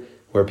environment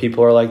where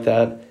people are like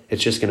that,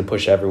 it's just going to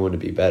push everyone to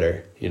be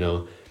better. You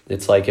know,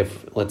 it's like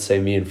if, let's say,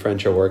 me and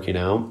French are working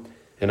out,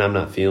 and I'm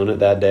not feeling it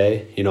that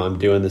day, I'm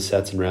doing the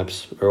sets and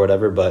reps or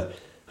whatever, but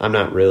I'm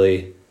not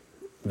really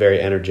very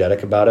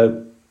energetic about it.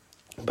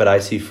 But I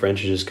see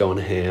French just going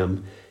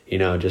ham,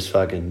 just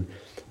fucking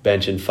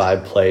benching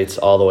 5 plates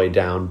all the way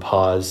down,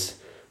 pause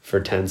for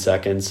 10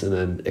 seconds, and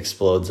then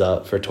explodes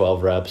up for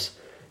 12 reps.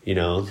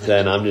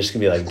 Then I'm just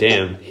gonna be like,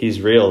 damn,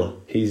 he's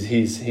real.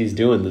 He's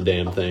doing the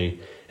damn thing,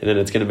 and then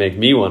it's gonna make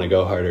me want to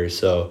go harder.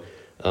 So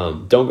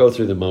don't go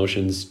through the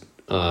motions.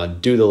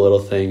 Do the little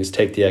things.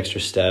 Take the extra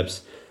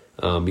steps,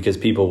 because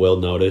people will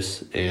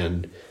notice,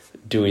 and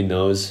doing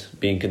those,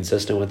 being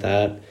consistent with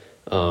that,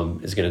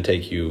 is gonna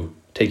take you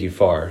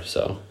far.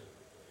 So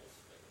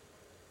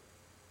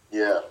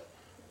yeah,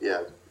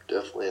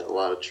 definitely a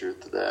lot of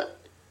truth to that.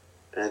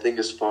 And I think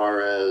as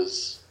far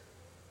as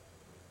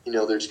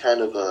there's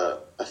kind of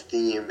a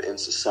theme in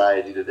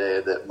society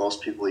today that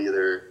most people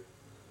either,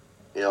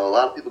 a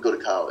lot of people go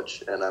to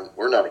college, and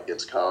we're not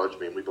against college. I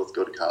mean, we both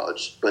go to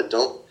college, but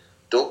don't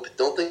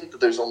think that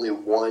there's only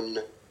one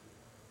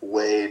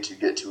way to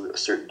get to a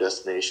certain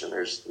destination.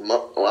 There's a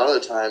lot of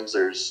the times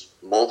there's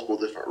multiple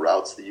different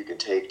routes that you can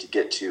take to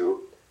get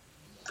to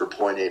for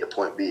point A to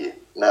point B.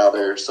 Now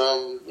there's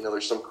some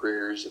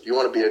careers. If you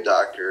want to be a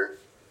doctor,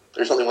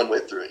 there's only one way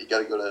through it. You got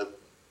to go to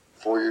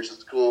 4 years of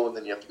school, and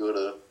then you have to go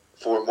to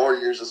 4 more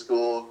years of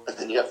school, and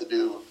then you have to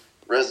do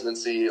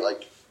residency,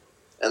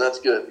 and that's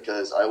good,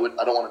 because I don't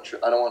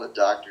want a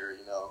doctor,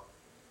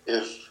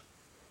 if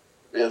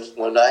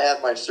when I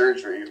had my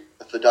surgery,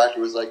 if the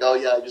doctor was like, oh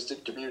yeah, I just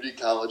did community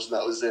college and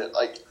that was it,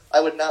 I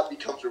would not be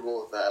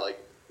comfortable with that.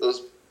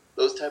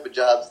 Those type of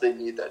jobs, they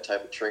need that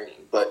type of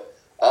training. But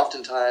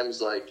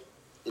oftentimes, I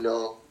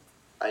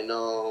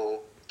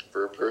know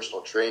for a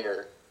personal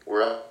trainer,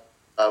 we're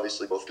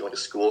obviously both going to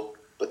school,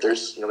 but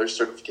there's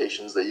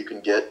certifications that you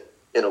can get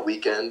in a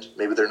weekend.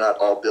 Maybe they're not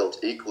all built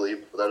equally,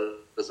 but that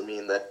doesn't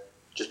mean that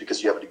just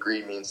because you have a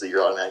degree means that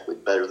you're automatically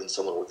better than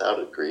someone without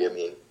a degree. I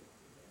mean,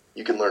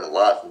 you can learn a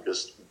lot from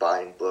just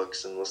buying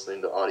books and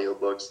listening to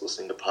audiobooks,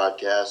 listening to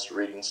podcasts,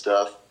 reading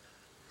stuff.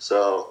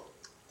 So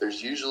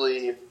there's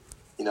usually,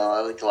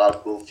 I think a lot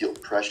of people feel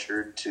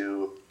pressured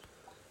to,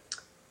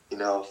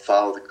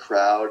 follow the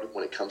crowd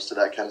when it comes to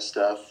that kind of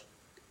stuff,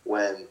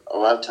 when a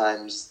lot of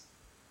times,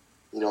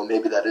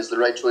 maybe that is the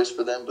right choice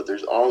for them, but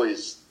there's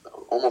almost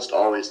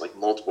always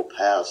multiple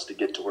paths to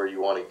get to where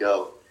you want to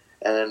go.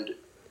 And,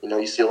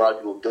 you see a lot of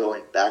people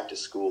going back to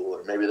school,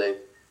 or maybe they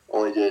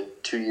only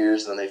did 2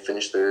 years and then they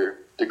finished their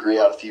degree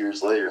out a few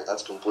years later, and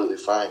that's completely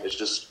fine. It's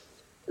just,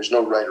 there's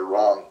no right or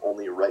wrong,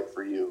 only right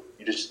for you.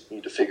 You just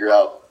need to figure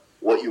out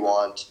what you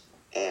want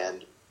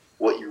and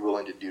what you're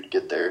willing to do to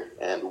get there,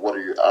 and what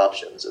are your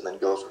options, and then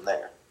go from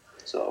there.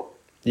 So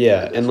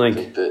yeah, I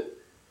think that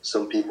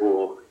some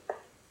people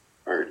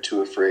are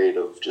too afraid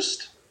of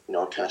just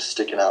kind of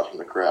sticking out from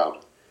the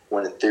crowd,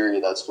 when in theory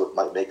that's what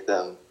might make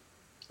them,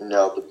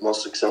 the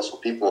most successful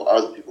people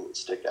are the people that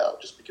stick out,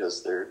 just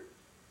because they're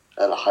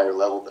at a higher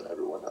level than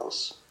everyone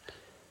else.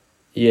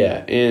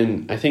 Yeah,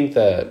 and I think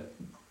that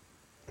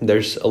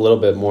there's a little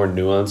bit more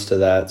nuance to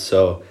that.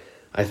 So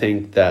I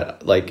think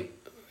that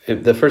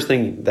the first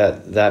thing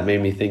that made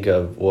me think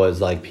of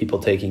was people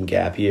taking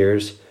gap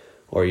years,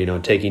 or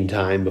taking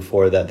time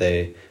before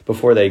they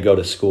go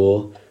to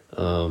school,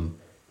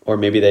 or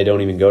maybe they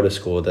don't even go to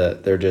school,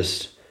 that they're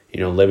just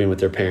living with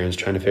their parents,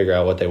 trying to figure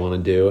out what they want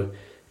to do.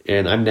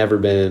 And I've never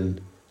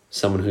been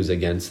someone who's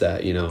against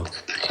that.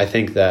 I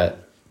think that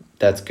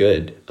that's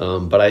good,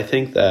 but I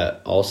think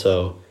that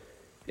also,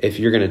 if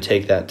you're going to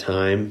take that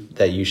time,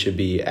 that you should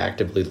be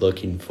actively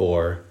looking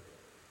for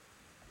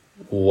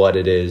what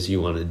it is you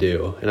want to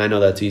do. And I know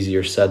that's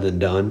easier said than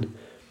done,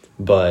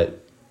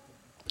 but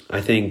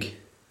I think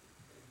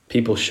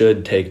people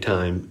should take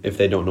time if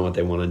they don't know what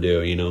they want to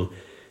do.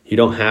 You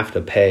don't have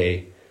to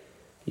pay,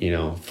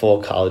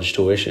 full college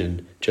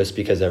tuition just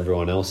because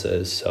everyone else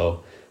is.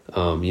 So,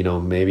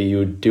 maybe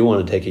you do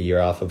want to take a year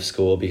off of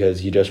school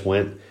because you just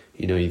went,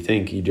 you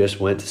think you just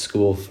went to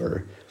school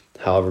for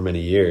however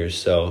many years.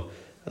 So,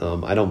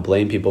 I don't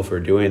blame people for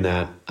doing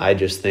that. I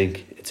just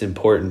think it's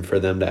important for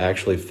them to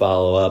actually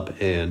follow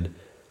up and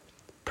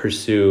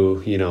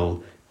pursue,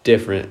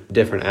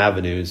 different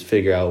avenues,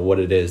 figure out what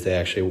it is they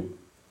actually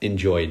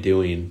enjoy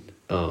doing,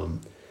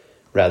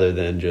 rather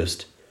than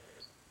just,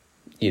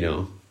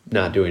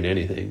 not doing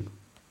anything.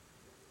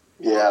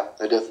 Yeah,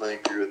 I definitely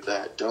agree with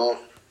that.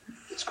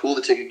 It's cool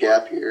to take a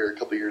gap year, a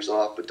couple years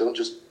off, but don't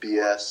just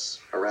BS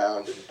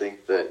around and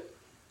think that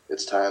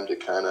it's time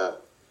to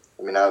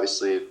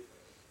obviously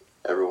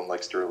everyone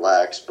likes to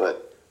relax,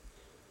 but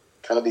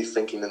kind of be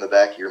thinking in the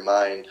back of your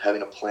mind,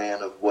 having a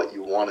plan of what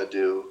you want to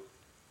do.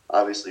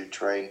 Obviously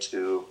trying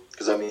to,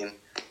 because I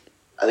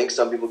think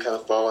some people kind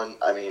of fall in,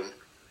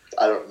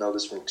 I don't know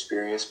this from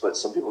experience, but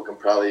some people can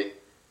probably,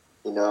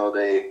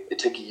 they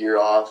take a year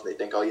off and they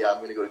think, oh yeah, I'm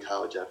going to go to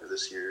college after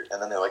this year.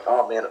 And then they're like,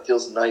 oh man, it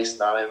feels nice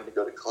not having to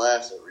go to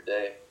class every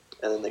day.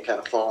 And then they kind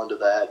of fall into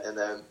that, and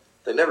then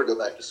they never go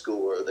back to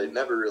school, or they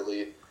never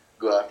really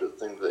go after the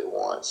things they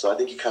want. So I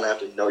think you kind of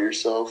have to know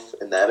yourself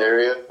in that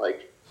area.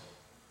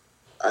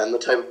 I'm the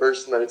type of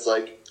person that it's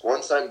like,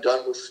 once I'm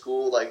done with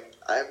school, like,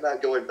 I'm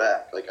not going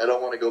back. Like, I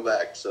don't want to go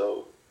back.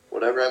 So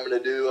whatever I'm going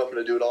to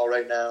do it all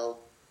right now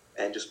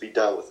and just be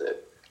done with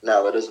it.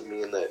 Now, that doesn't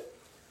mean that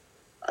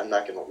I'm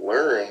not going to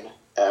learn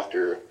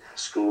after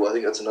school. I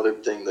think that's another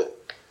thing that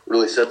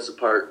really sets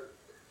apart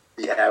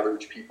the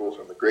average people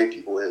from the great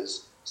people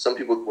is some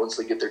people, once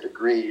they get their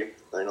degree, you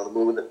know,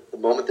 the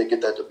moment they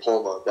get that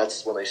diploma,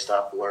 that's when they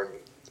stop learning.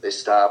 They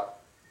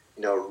stop,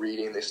 you know,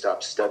 reading, they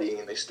stop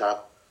studying, they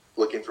stop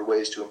looking for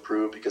ways to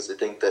improve because they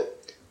think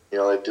that, you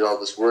know, they did all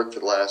this work for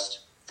the last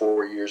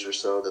 4 years or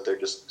so that they're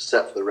just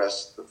set for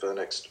the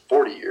next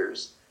 40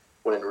 years.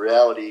 When in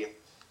reality,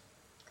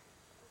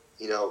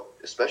 you know,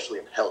 especially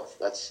in health,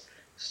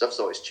 stuff's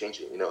always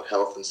changing, you know,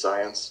 health and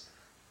science.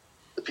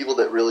 The people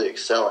that really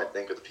excel, I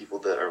think, are the people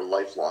that are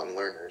lifelong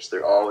learners.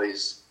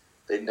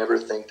 They never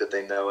think that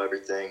they know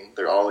everything.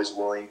 They're always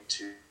willing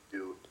to,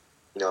 you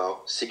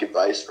know, seek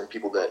advice from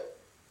people that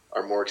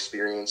are more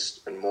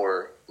experienced and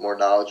more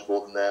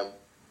knowledgeable than them.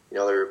 You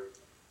know, they're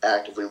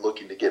actively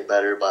looking to get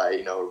better by,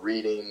 you know,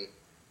 reading,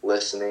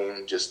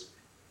 listening,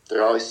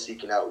 they're always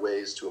seeking out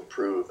ways to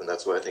improve, and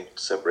that's what I think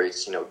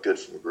separates, you know, good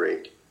from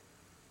great.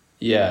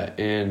 Yeah,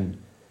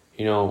 and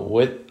you know,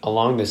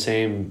 on the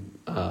same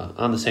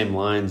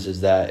lines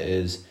as that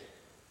is,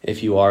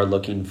 if you are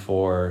looking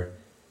for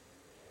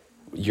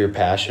your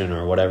passion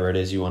or whatever it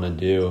is you want to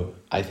do,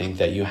 I think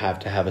that you have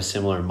to have a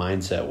similar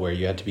mindset where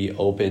you have to be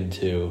open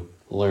to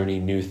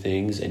learning new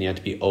things, and you have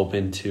to be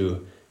open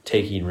to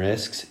taking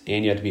risks,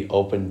 and you have to be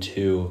open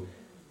to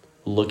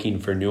looking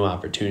for new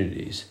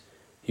opportunities.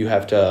 You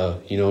have to,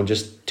 you know,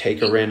 just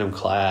take a random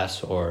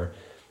class or,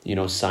 you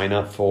know, sign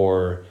up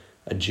for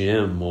a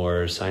gym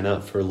or sign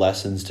up for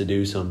lessons to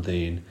do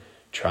something.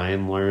 Try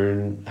and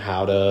learn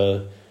how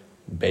to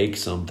bake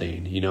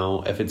something. You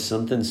know, if it's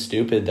something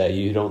stupid that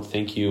you don't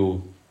think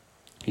you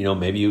know,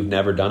 maybe you've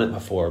never done it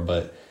before,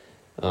 but,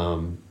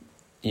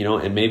 you know,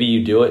 and maybe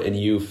you do it and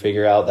you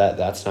figure out that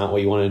that's not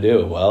what you want to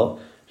do. Well,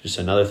 just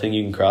another thing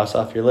you can cross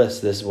off your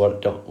list. This is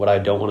what I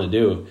don't want to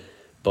do.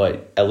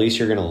 But at least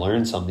you're going to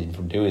learn something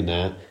from doing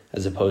that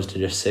as opposed to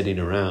just sitting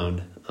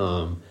around.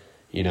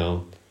 You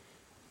know,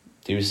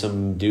 do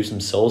some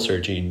soul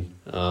searching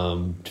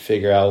to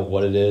figure out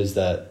what it is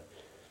that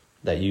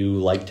you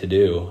like to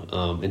do,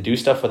 and do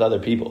stuff with other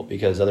people,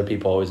 because other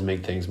people always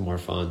make things more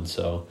fun.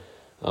 So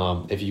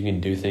if you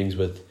can do things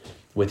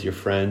with your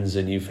friends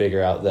and you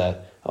figure out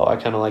that, oh, I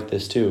kind of like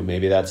this too,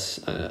 maybe that's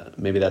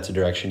a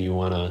direction you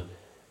want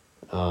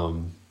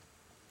to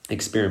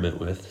experiment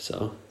with.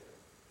 So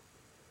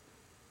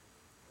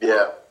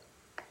yeah,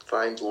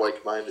 find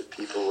like-minded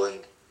people,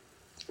 and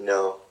you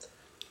know,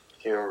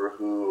 I can't remember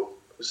who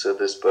said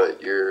this,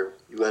 but you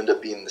end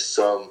up being the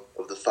sum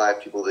of the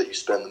 5 people that you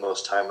spend the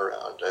most time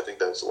around. I think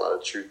there's a lot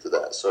of truth to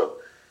that. So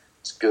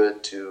it's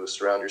good to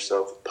surround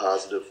yourself with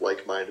positive,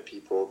 like-minded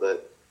people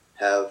that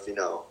have, you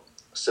know,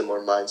 a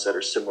similar mindset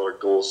or similar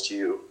goals to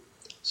you.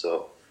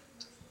 So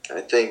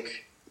I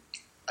think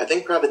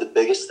probably the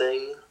biggest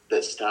thing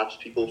that stops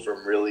people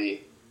from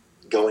really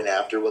going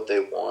after what they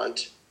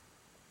want,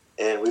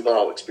 and we've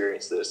all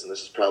experienced this, and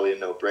this is probably a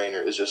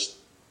no-brainer, is just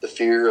the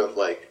fear of,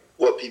 like,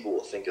 what people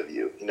will think of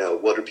you. You know,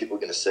 what are people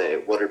going to say?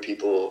 What are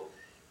people,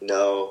 you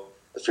know,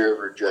 the fear of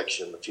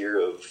rejection, the fear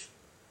of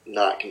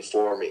not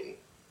conforming.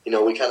 You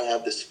know, we kind of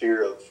have this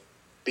fear of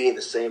being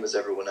the same as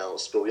everyone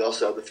else, but we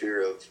also have the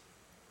fear of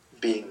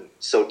being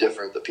so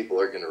different that people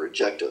are going to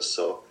reject us.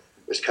 So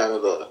there's kind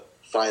of a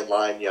fine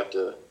line you have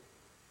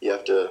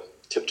to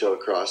tiptoe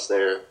across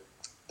there.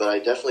 But I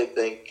definitely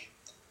think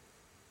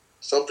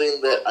something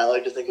that I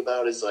like to think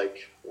about is,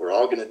 like, we're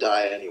all going to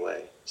die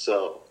anyway.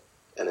 So,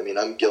 and I mean,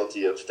 I'm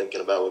guilty of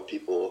thinking about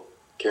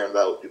caring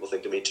about what people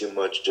think of me too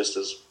much,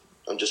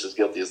 I'm just as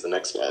guilty as the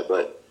next guy.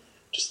 But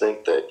just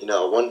think that, you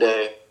know, one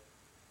day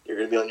you're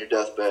going to be on your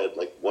deathbed.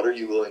 Like, what are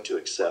you willing to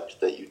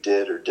accept that you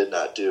did or did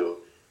not do?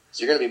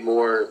 So you're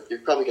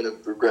probably going to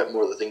regret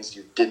more of the things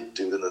you didn't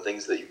do than the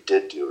things that you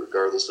did do,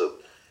 regardless of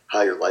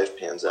how your life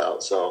pans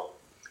out. So,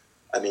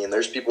 I mean,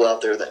 there's people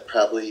out there that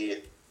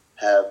probably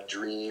have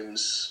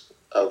dreams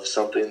of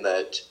something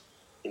that,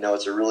 you know,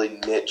 it's a really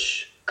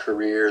niche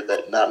career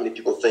that not many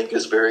people think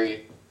is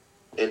very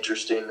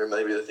interesting, or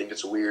maybe they think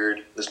it's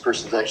weird. This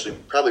person's actually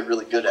probably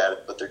really good at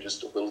it, but they're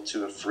just a little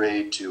too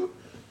afraid to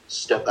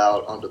step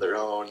out onto their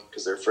own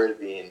because they're afraid of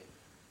being,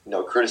 you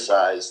know,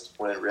 criticized,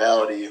 when in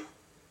reality,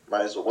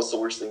 might as well, what's the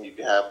worst thing you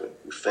can happen?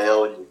 You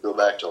fail and you go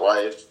back to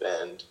life,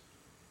 and,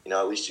 you know,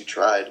 at least you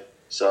tried.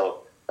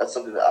 So that's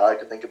something that I like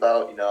to think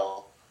about. You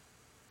know,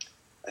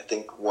 I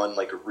think one,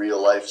 like, a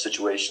real life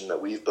situation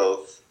that we've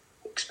both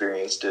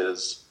experienced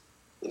is,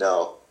 you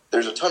know,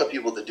 there's a ton of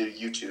people that do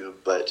YouTube,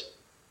 but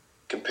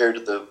compared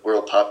to the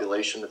world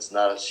population, it's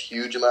not a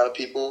huge amount of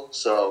people.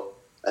 So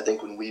I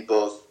think when we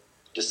both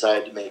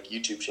decided to make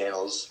YouTube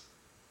channels,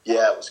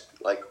 yeah, it was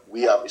like,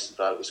 we obviously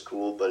thought it was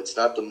cool, but it's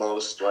not the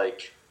most,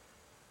 like,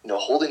 you know,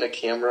 holding a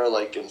camera,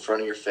 like, in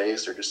front of your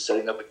face, or just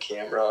setting up a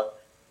camera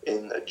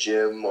in a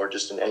gym or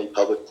just in any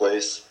public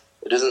place,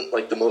 it isn't,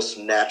 like, the most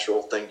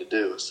natural thing to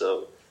do.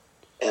 So,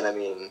 and I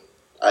mean,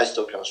 I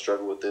still kind of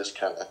struggle with this,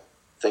 kind of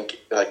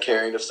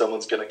caring if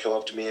someone's going to come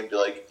up to me and be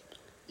like,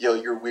 yo,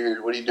 you're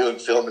weird. What are you doing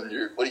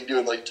filming? What are you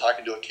doing, like,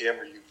 talking to a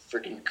camera, you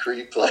freaking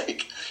creep?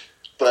 Like,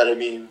 but, I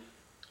mean,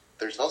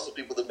 there's also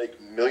people that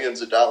make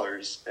millions of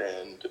dollars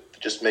and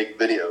just make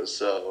videos,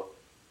 so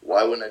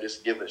why wouldn't I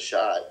just give it a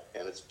shot?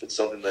 And if it's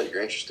something that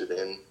you're interested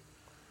in,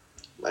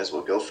 might as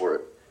well go for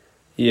it.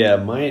 Yeah,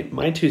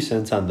 my 2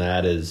 cents on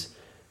that is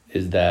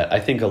that I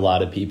think a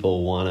lot of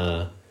people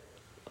want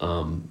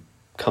to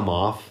come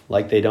off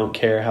like they don't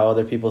care how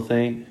other people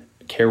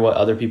care what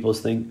other people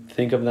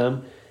think of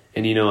them.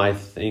 And, I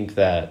think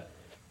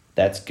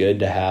that's good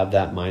to have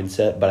that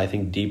mindset, but I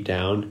think deep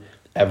down,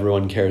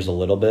 everyone cares a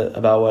little bit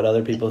about what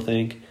other people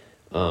think,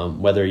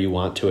 whether you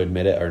want to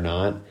admit it or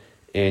not.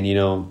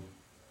 And,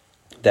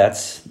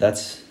 that's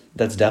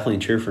definitely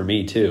true for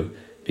me too,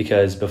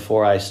 because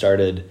before I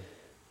started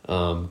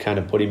kind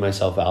of putting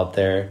myself out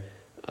there,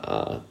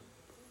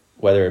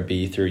 whether it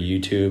be through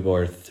YouTube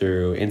or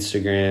through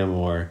Instagram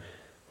or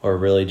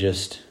really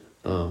just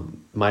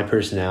my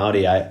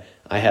personality, I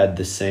had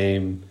the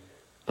same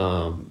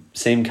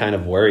kind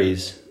of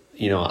worries.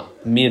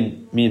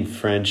 Me and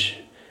French.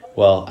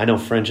 Well, I know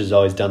French has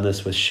always done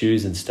this with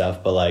shoes and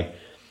stuff, but like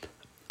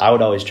I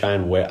would always try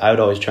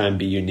and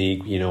be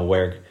unique.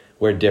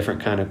 Wear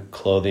different kind of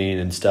clothing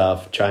and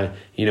stuff. Some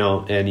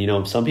people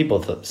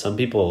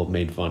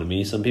made fun of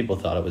me. Some people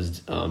thought it was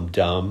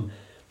dumb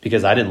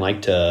because I didn't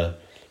like to.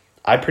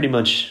 I pretty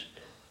much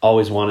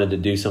always wanted to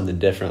do something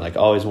different. Like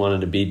always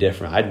wanted to be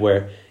different. I'd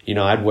wear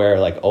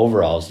like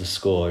overalls to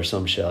school or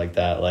some shit like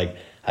that. Like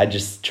I'd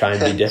just try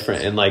and be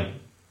different. And like,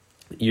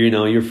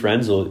 your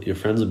friends will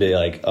be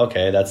like,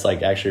 okay, that's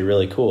like actually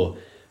really cool.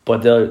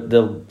 But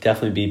there'll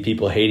definitely be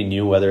people hating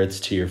you, whether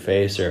it's to your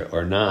face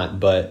or not.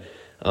 But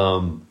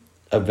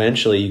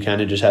eventually you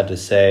kind of just have to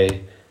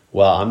say,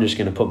 well, I'm just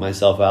going to put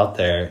myself out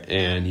there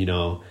and,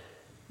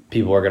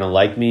 people are going to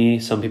like me.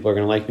 Some people are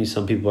going to like me.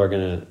 Some people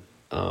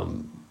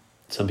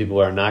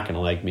are not going to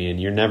like me, and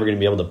you're never going to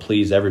be able to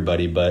please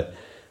everybody, but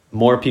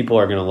more people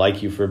are going to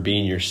like you for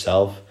being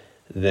yourself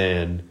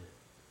than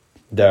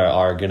there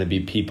are going to be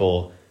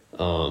people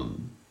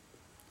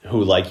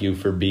who like you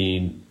for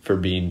being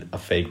a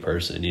fake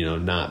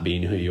person, not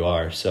being who you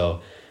are.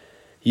 So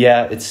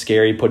yeah, it's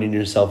scary putting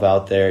yourself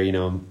out there.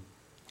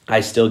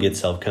 I still get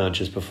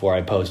self-conscious before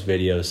I post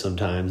videos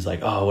sometimes, like,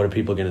 oh, what are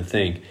people going to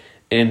think?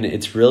 And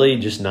it's really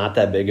just not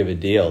that big of a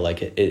deal.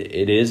 Like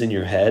it is in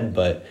your head,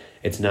 but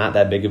it's not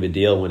that big of a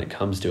deal when it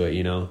comes to it.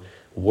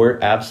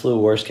 Absolute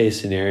worst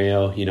case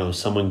scenario,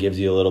 someone gives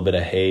you a little bit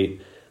of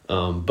hate,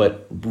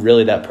 but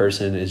really that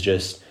person is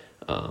just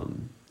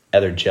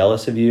either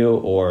jealous of you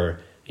or,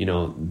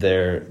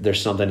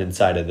 there's something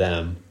inside of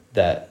them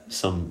that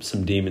some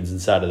demons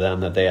inside of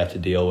them that they have to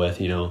deal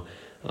with,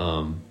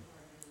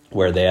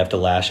 where they have to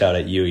lash out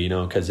at you,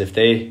 because if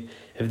they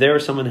were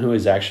someone who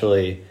is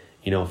actually,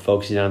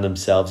 focusing on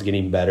themselves,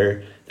 getting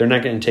better, they're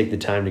not going to take the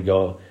time to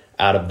go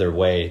out of their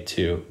way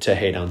to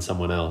hate on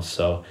someone else.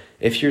 So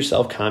if you're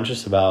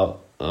self-conscious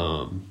about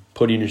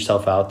putting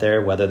yourself out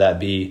there, whether that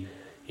be,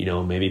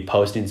 maybe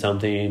posting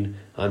something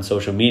on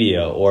social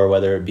media or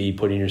whether it be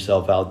putting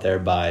yourself out there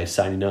by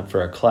signing up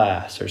for a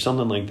class or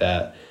something like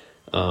that,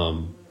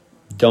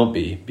 don't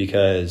be,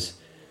 because,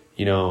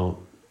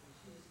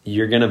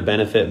 you're going to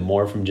benefit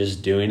more from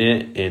just doing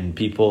it, and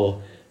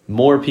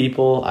more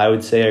people, I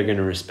would say, are going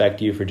to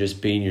respect you for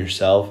just being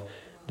yourself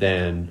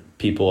than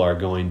people are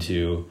going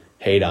to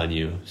hate on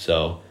you.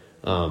 So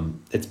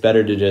it's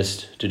better to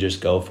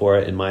just go for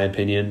it, in my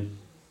opinion.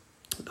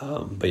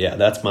 But yeah,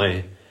 that's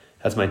my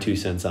 2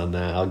 cents on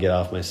that. I'll get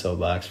off my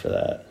soapbox for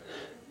that.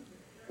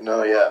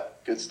 No, yeah,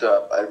 good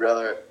stuff. I'd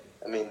rather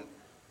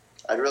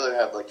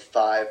have like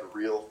 5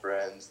 real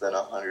friends than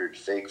 100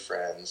 fake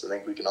friends. I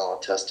think we can all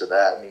attest to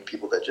that. I mean,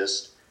 people that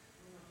just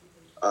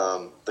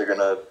they're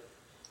gonna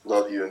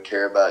love you and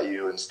care about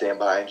you and stand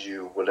behind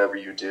you, whatever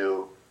you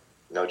do,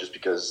 just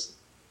because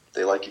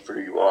they like you for who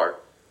you are.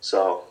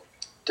 So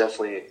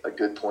definitely a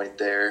good point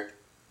there.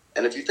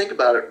 And if you think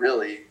about it,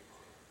 really,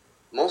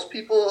 most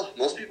people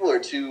are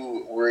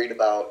too worried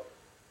about,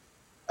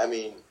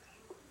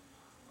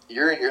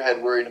 you're in your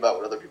head worried about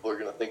what other people are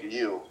going to think of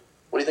you.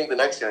 What do you think the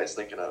next guy is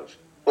thinking of?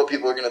 What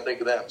people are going to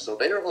think of them? So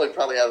they don't really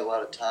probably have a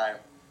lot of time.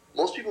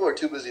 Most people are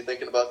too busy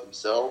thinking about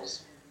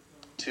themselves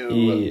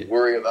to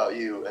worry about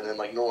you. And then,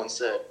 like Nolan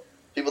said,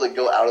 people that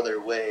go out of their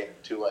way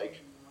to,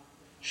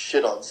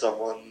 shit on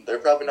someone, they're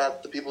probably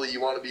not the people you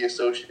want to be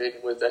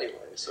associating with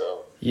anyway.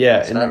 So yeah,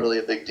 it's not really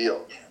a big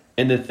deal.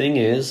 And the thing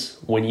is,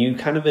 when you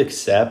kind of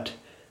accept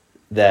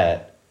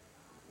that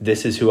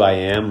this is who I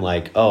am,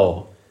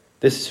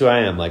 this is who I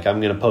am. Like, I'm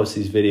going to post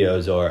these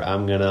videos, or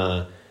I'm going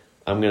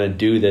to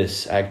do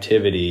this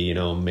activity,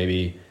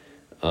 maybe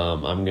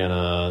I'm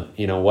going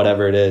to,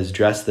 whatever it is,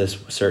 dress this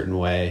certain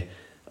way.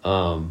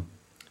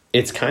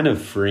 It's kind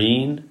of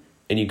freeing,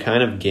 and you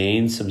kind of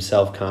gain some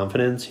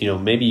self-confidence.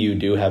 Maybe you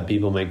do have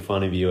people make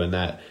fun of you, and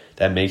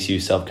that makes you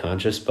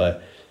self-conscious.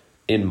 But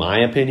in my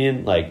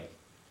opinion,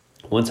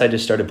 once I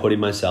just started putting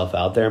myself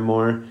out there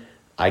more,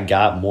 I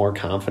got more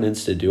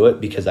confidence to do it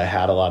because I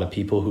had a lot of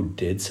people who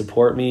did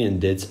support me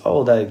and did,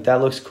 oh,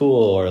 that looks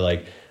cool, or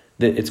like,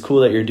 it's cool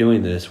that you're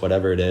doing this,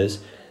 whatever it is.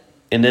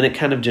 And then it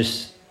kind of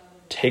just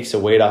takes a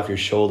weight off your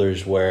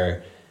shoulders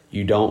where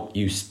you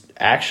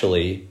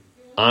actually,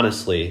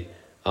 honestly,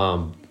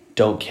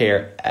 don't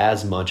care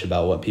as much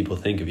about what people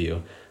think of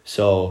you.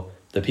 So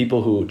the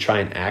people who try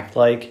and act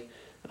like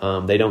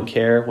they don't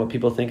care what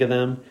people think of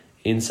them,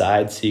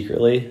 inside,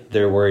 secretly,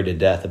 they're worried to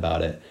death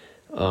about it.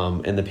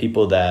 And the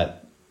people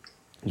that,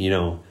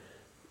 you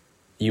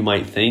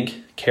might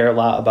think care a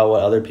lot about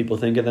what other people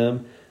think of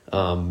them,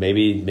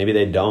 maybe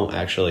they don't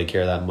actually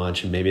care that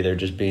much, and maybe they're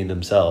just being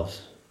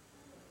themselves.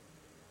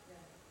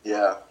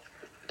 Yeah,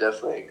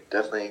 definitely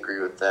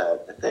agree with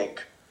that. I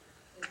think,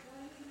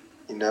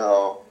 we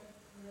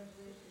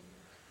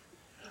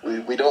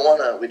don't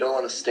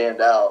want to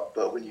stand out,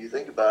 but when you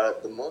think about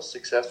it, the most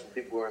successful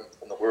people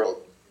in the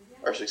world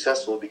are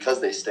successful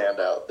because they stand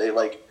out. They,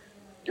 like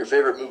your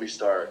favorite movie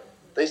star,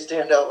 they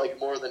stand out like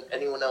more than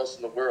anyone else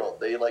in the world.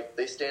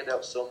 They stand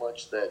out so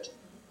much that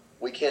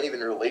we can't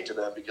even relate to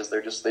them because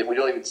we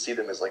don't even see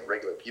them as like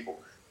regular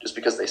people just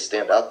because they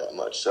stand out that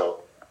much.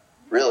 So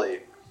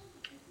really,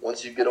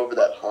 once you get over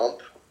that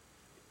hump,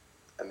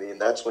 I mean,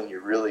 that's when you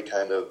really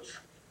kind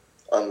of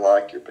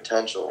unlock your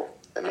potential.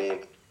 I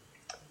mean,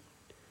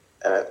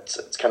 and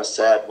it's kind of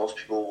sad. Most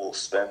people will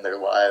spend their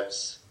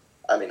lives,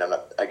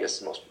 I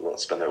guess most people won't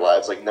spend their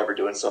lives like never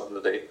doing something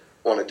that they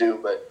want to do,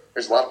 but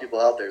there's a lot of people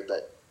out there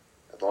that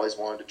have always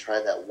wanted to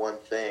try that one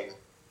thing,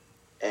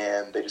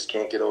 and they just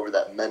can't get over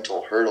that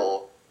mental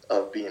hurdle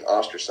of being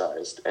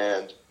ostracized.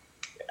 And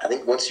I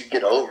think once you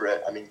get over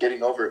it,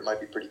 getting over it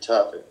might be pretty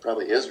tough. It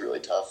probably is really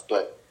tough,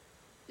 but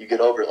you get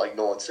over it, like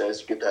Nolan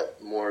says, you get that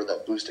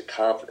boost of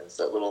confidence,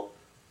 that little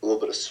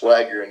bit of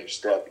swagger in your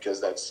step,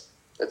 because that's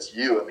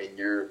you. I mean,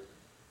 you're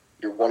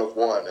one of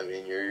one. I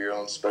mean, you're your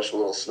own special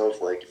little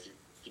snowflake, if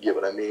you get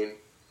what I mean.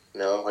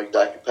 Like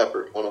Dr.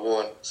 Pepper, one of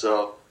one.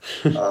 So,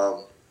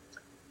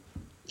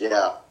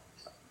 yeah,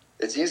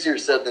 it's easier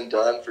said than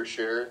done for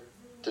sure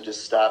to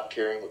just stop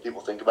caring what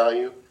people think about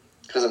you.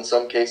 Because in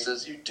some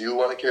cases, you do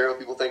want to care what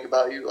people think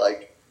about you,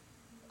 like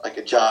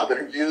a job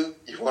interview.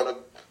 You want to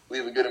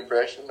leave a good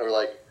impression, or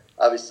like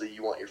obviously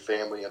you want your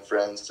family and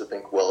friends to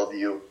think well of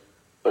you.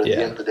 But at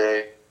the end of the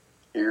day,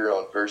 you're your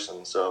own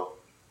person. So,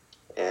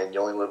 and you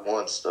only live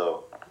once,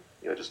 so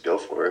just go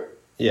for it.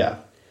 Yeah,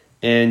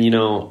 and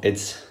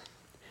it's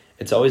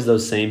always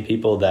those same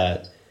people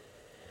that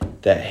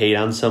hate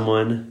on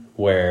someone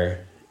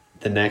where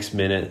the next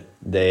minute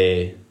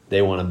they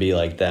want to be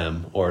like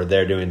them, or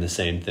they're doing the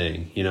same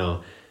thing.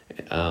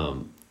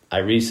 I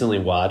recently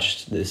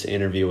watched this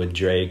interview with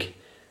Drake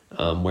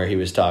where he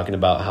was talking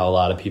about how a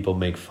lot of people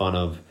make fun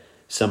of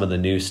some of the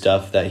new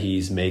stuff that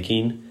he's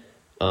making,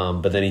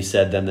 but then he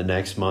said then the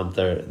next month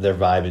they're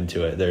vibing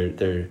to it,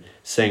 they're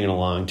singing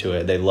along to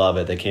it, they love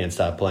it, they can't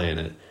stop playing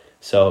it.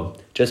 So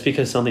just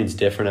because something's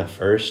different at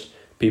first,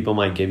 people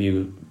might give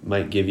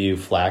you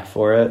flack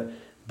for it,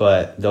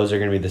 but those are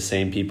going to be the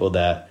same people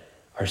that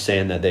are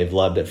saying that they've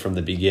loved it from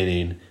the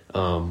beginning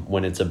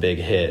when it's a big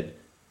hit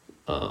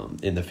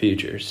in the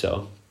future.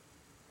 So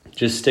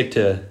just stick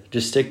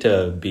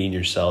to being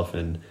yourself,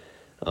 and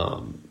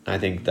I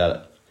think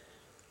that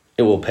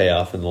it will pay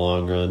off in the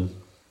long run.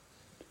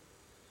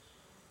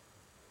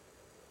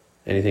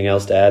 Anything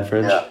else to add,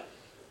 French? Yeah,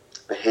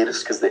 they hate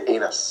us because they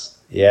ain't us.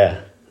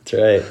 Yeah, that's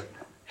right.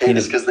 Hate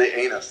us because they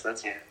ain't us.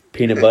 That's it.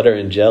 Peanut butter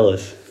and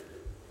jealous.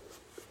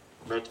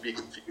 Not to be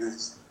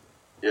confused.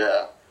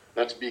 Yeah,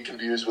 not to be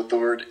confused with the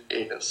word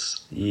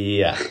anus.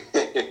 Yeah.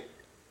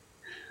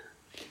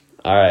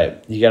 All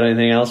right. You got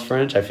anything else,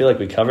 French? I feel like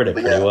we covered it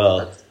pretty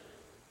well.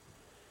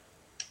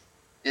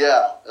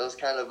 Yeah, that was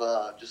kind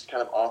of just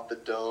kind of off the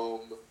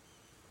dome,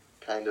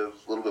 kind of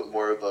a little bit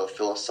more of a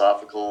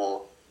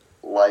philosophical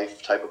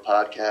life type of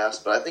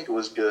podcast, but I think it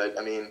was good.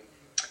 I mean,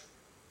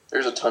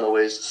 there's a ton of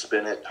ways to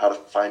spin it, how to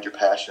find your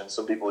passion.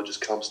 Some people, it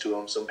just comes to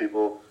them. Some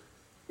people,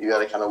 you got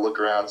to kind of look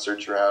around,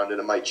 search around, and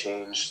it might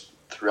change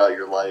throughout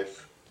your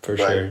life. For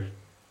sure.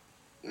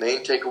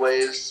 Main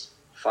takeaways: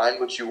 find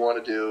what you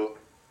want to do,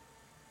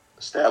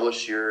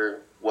 establish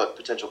what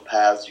potential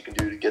paths you can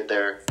do to get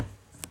there,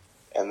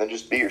 and then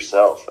just be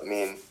yourself. I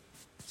mean,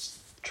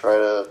 try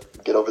to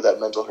get over that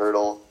mental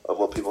hurdle of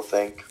what people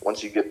think.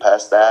 Once you get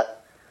past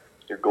that,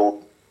 you're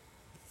golden.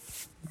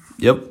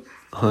 Yep,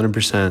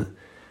 100%.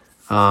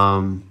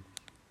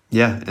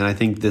 Yeah, and I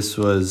think this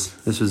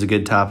was a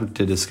good topic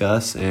to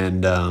discuss,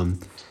 and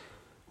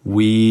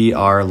we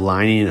are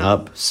lining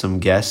up some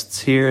guests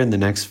here in the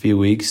next few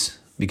weeks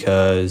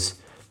because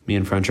me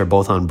and French are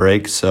both on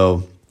break,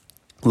 so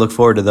look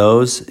forward to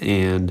those,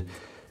 and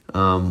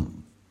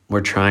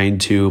we're trying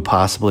to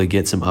possibly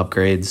get some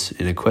upgrades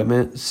in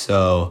equipment,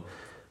 so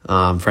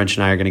French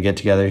and I are going to get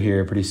together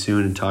here pretty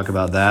soon and talk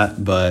about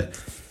that, but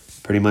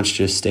pretty much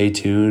just stay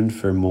tuned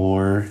for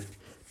more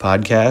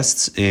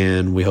podcasts,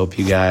 and we hope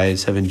you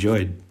guys have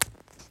enjoyed.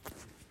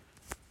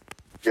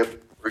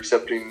 Yep, we're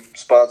accepting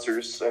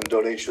sponsors and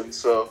donations,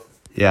 so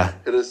yeah,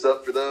 hit us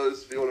up for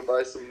those if you want to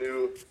buy some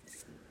new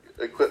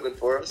equipment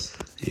for us.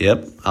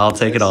 Yep, I'll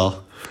take it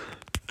all.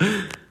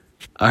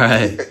 All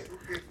right.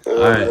 All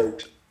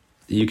right.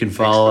 You can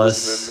follow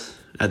us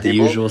at the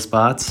usual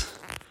spots.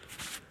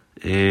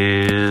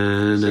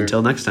 And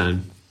until next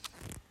time.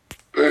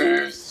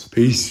 Peace.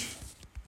 Peace.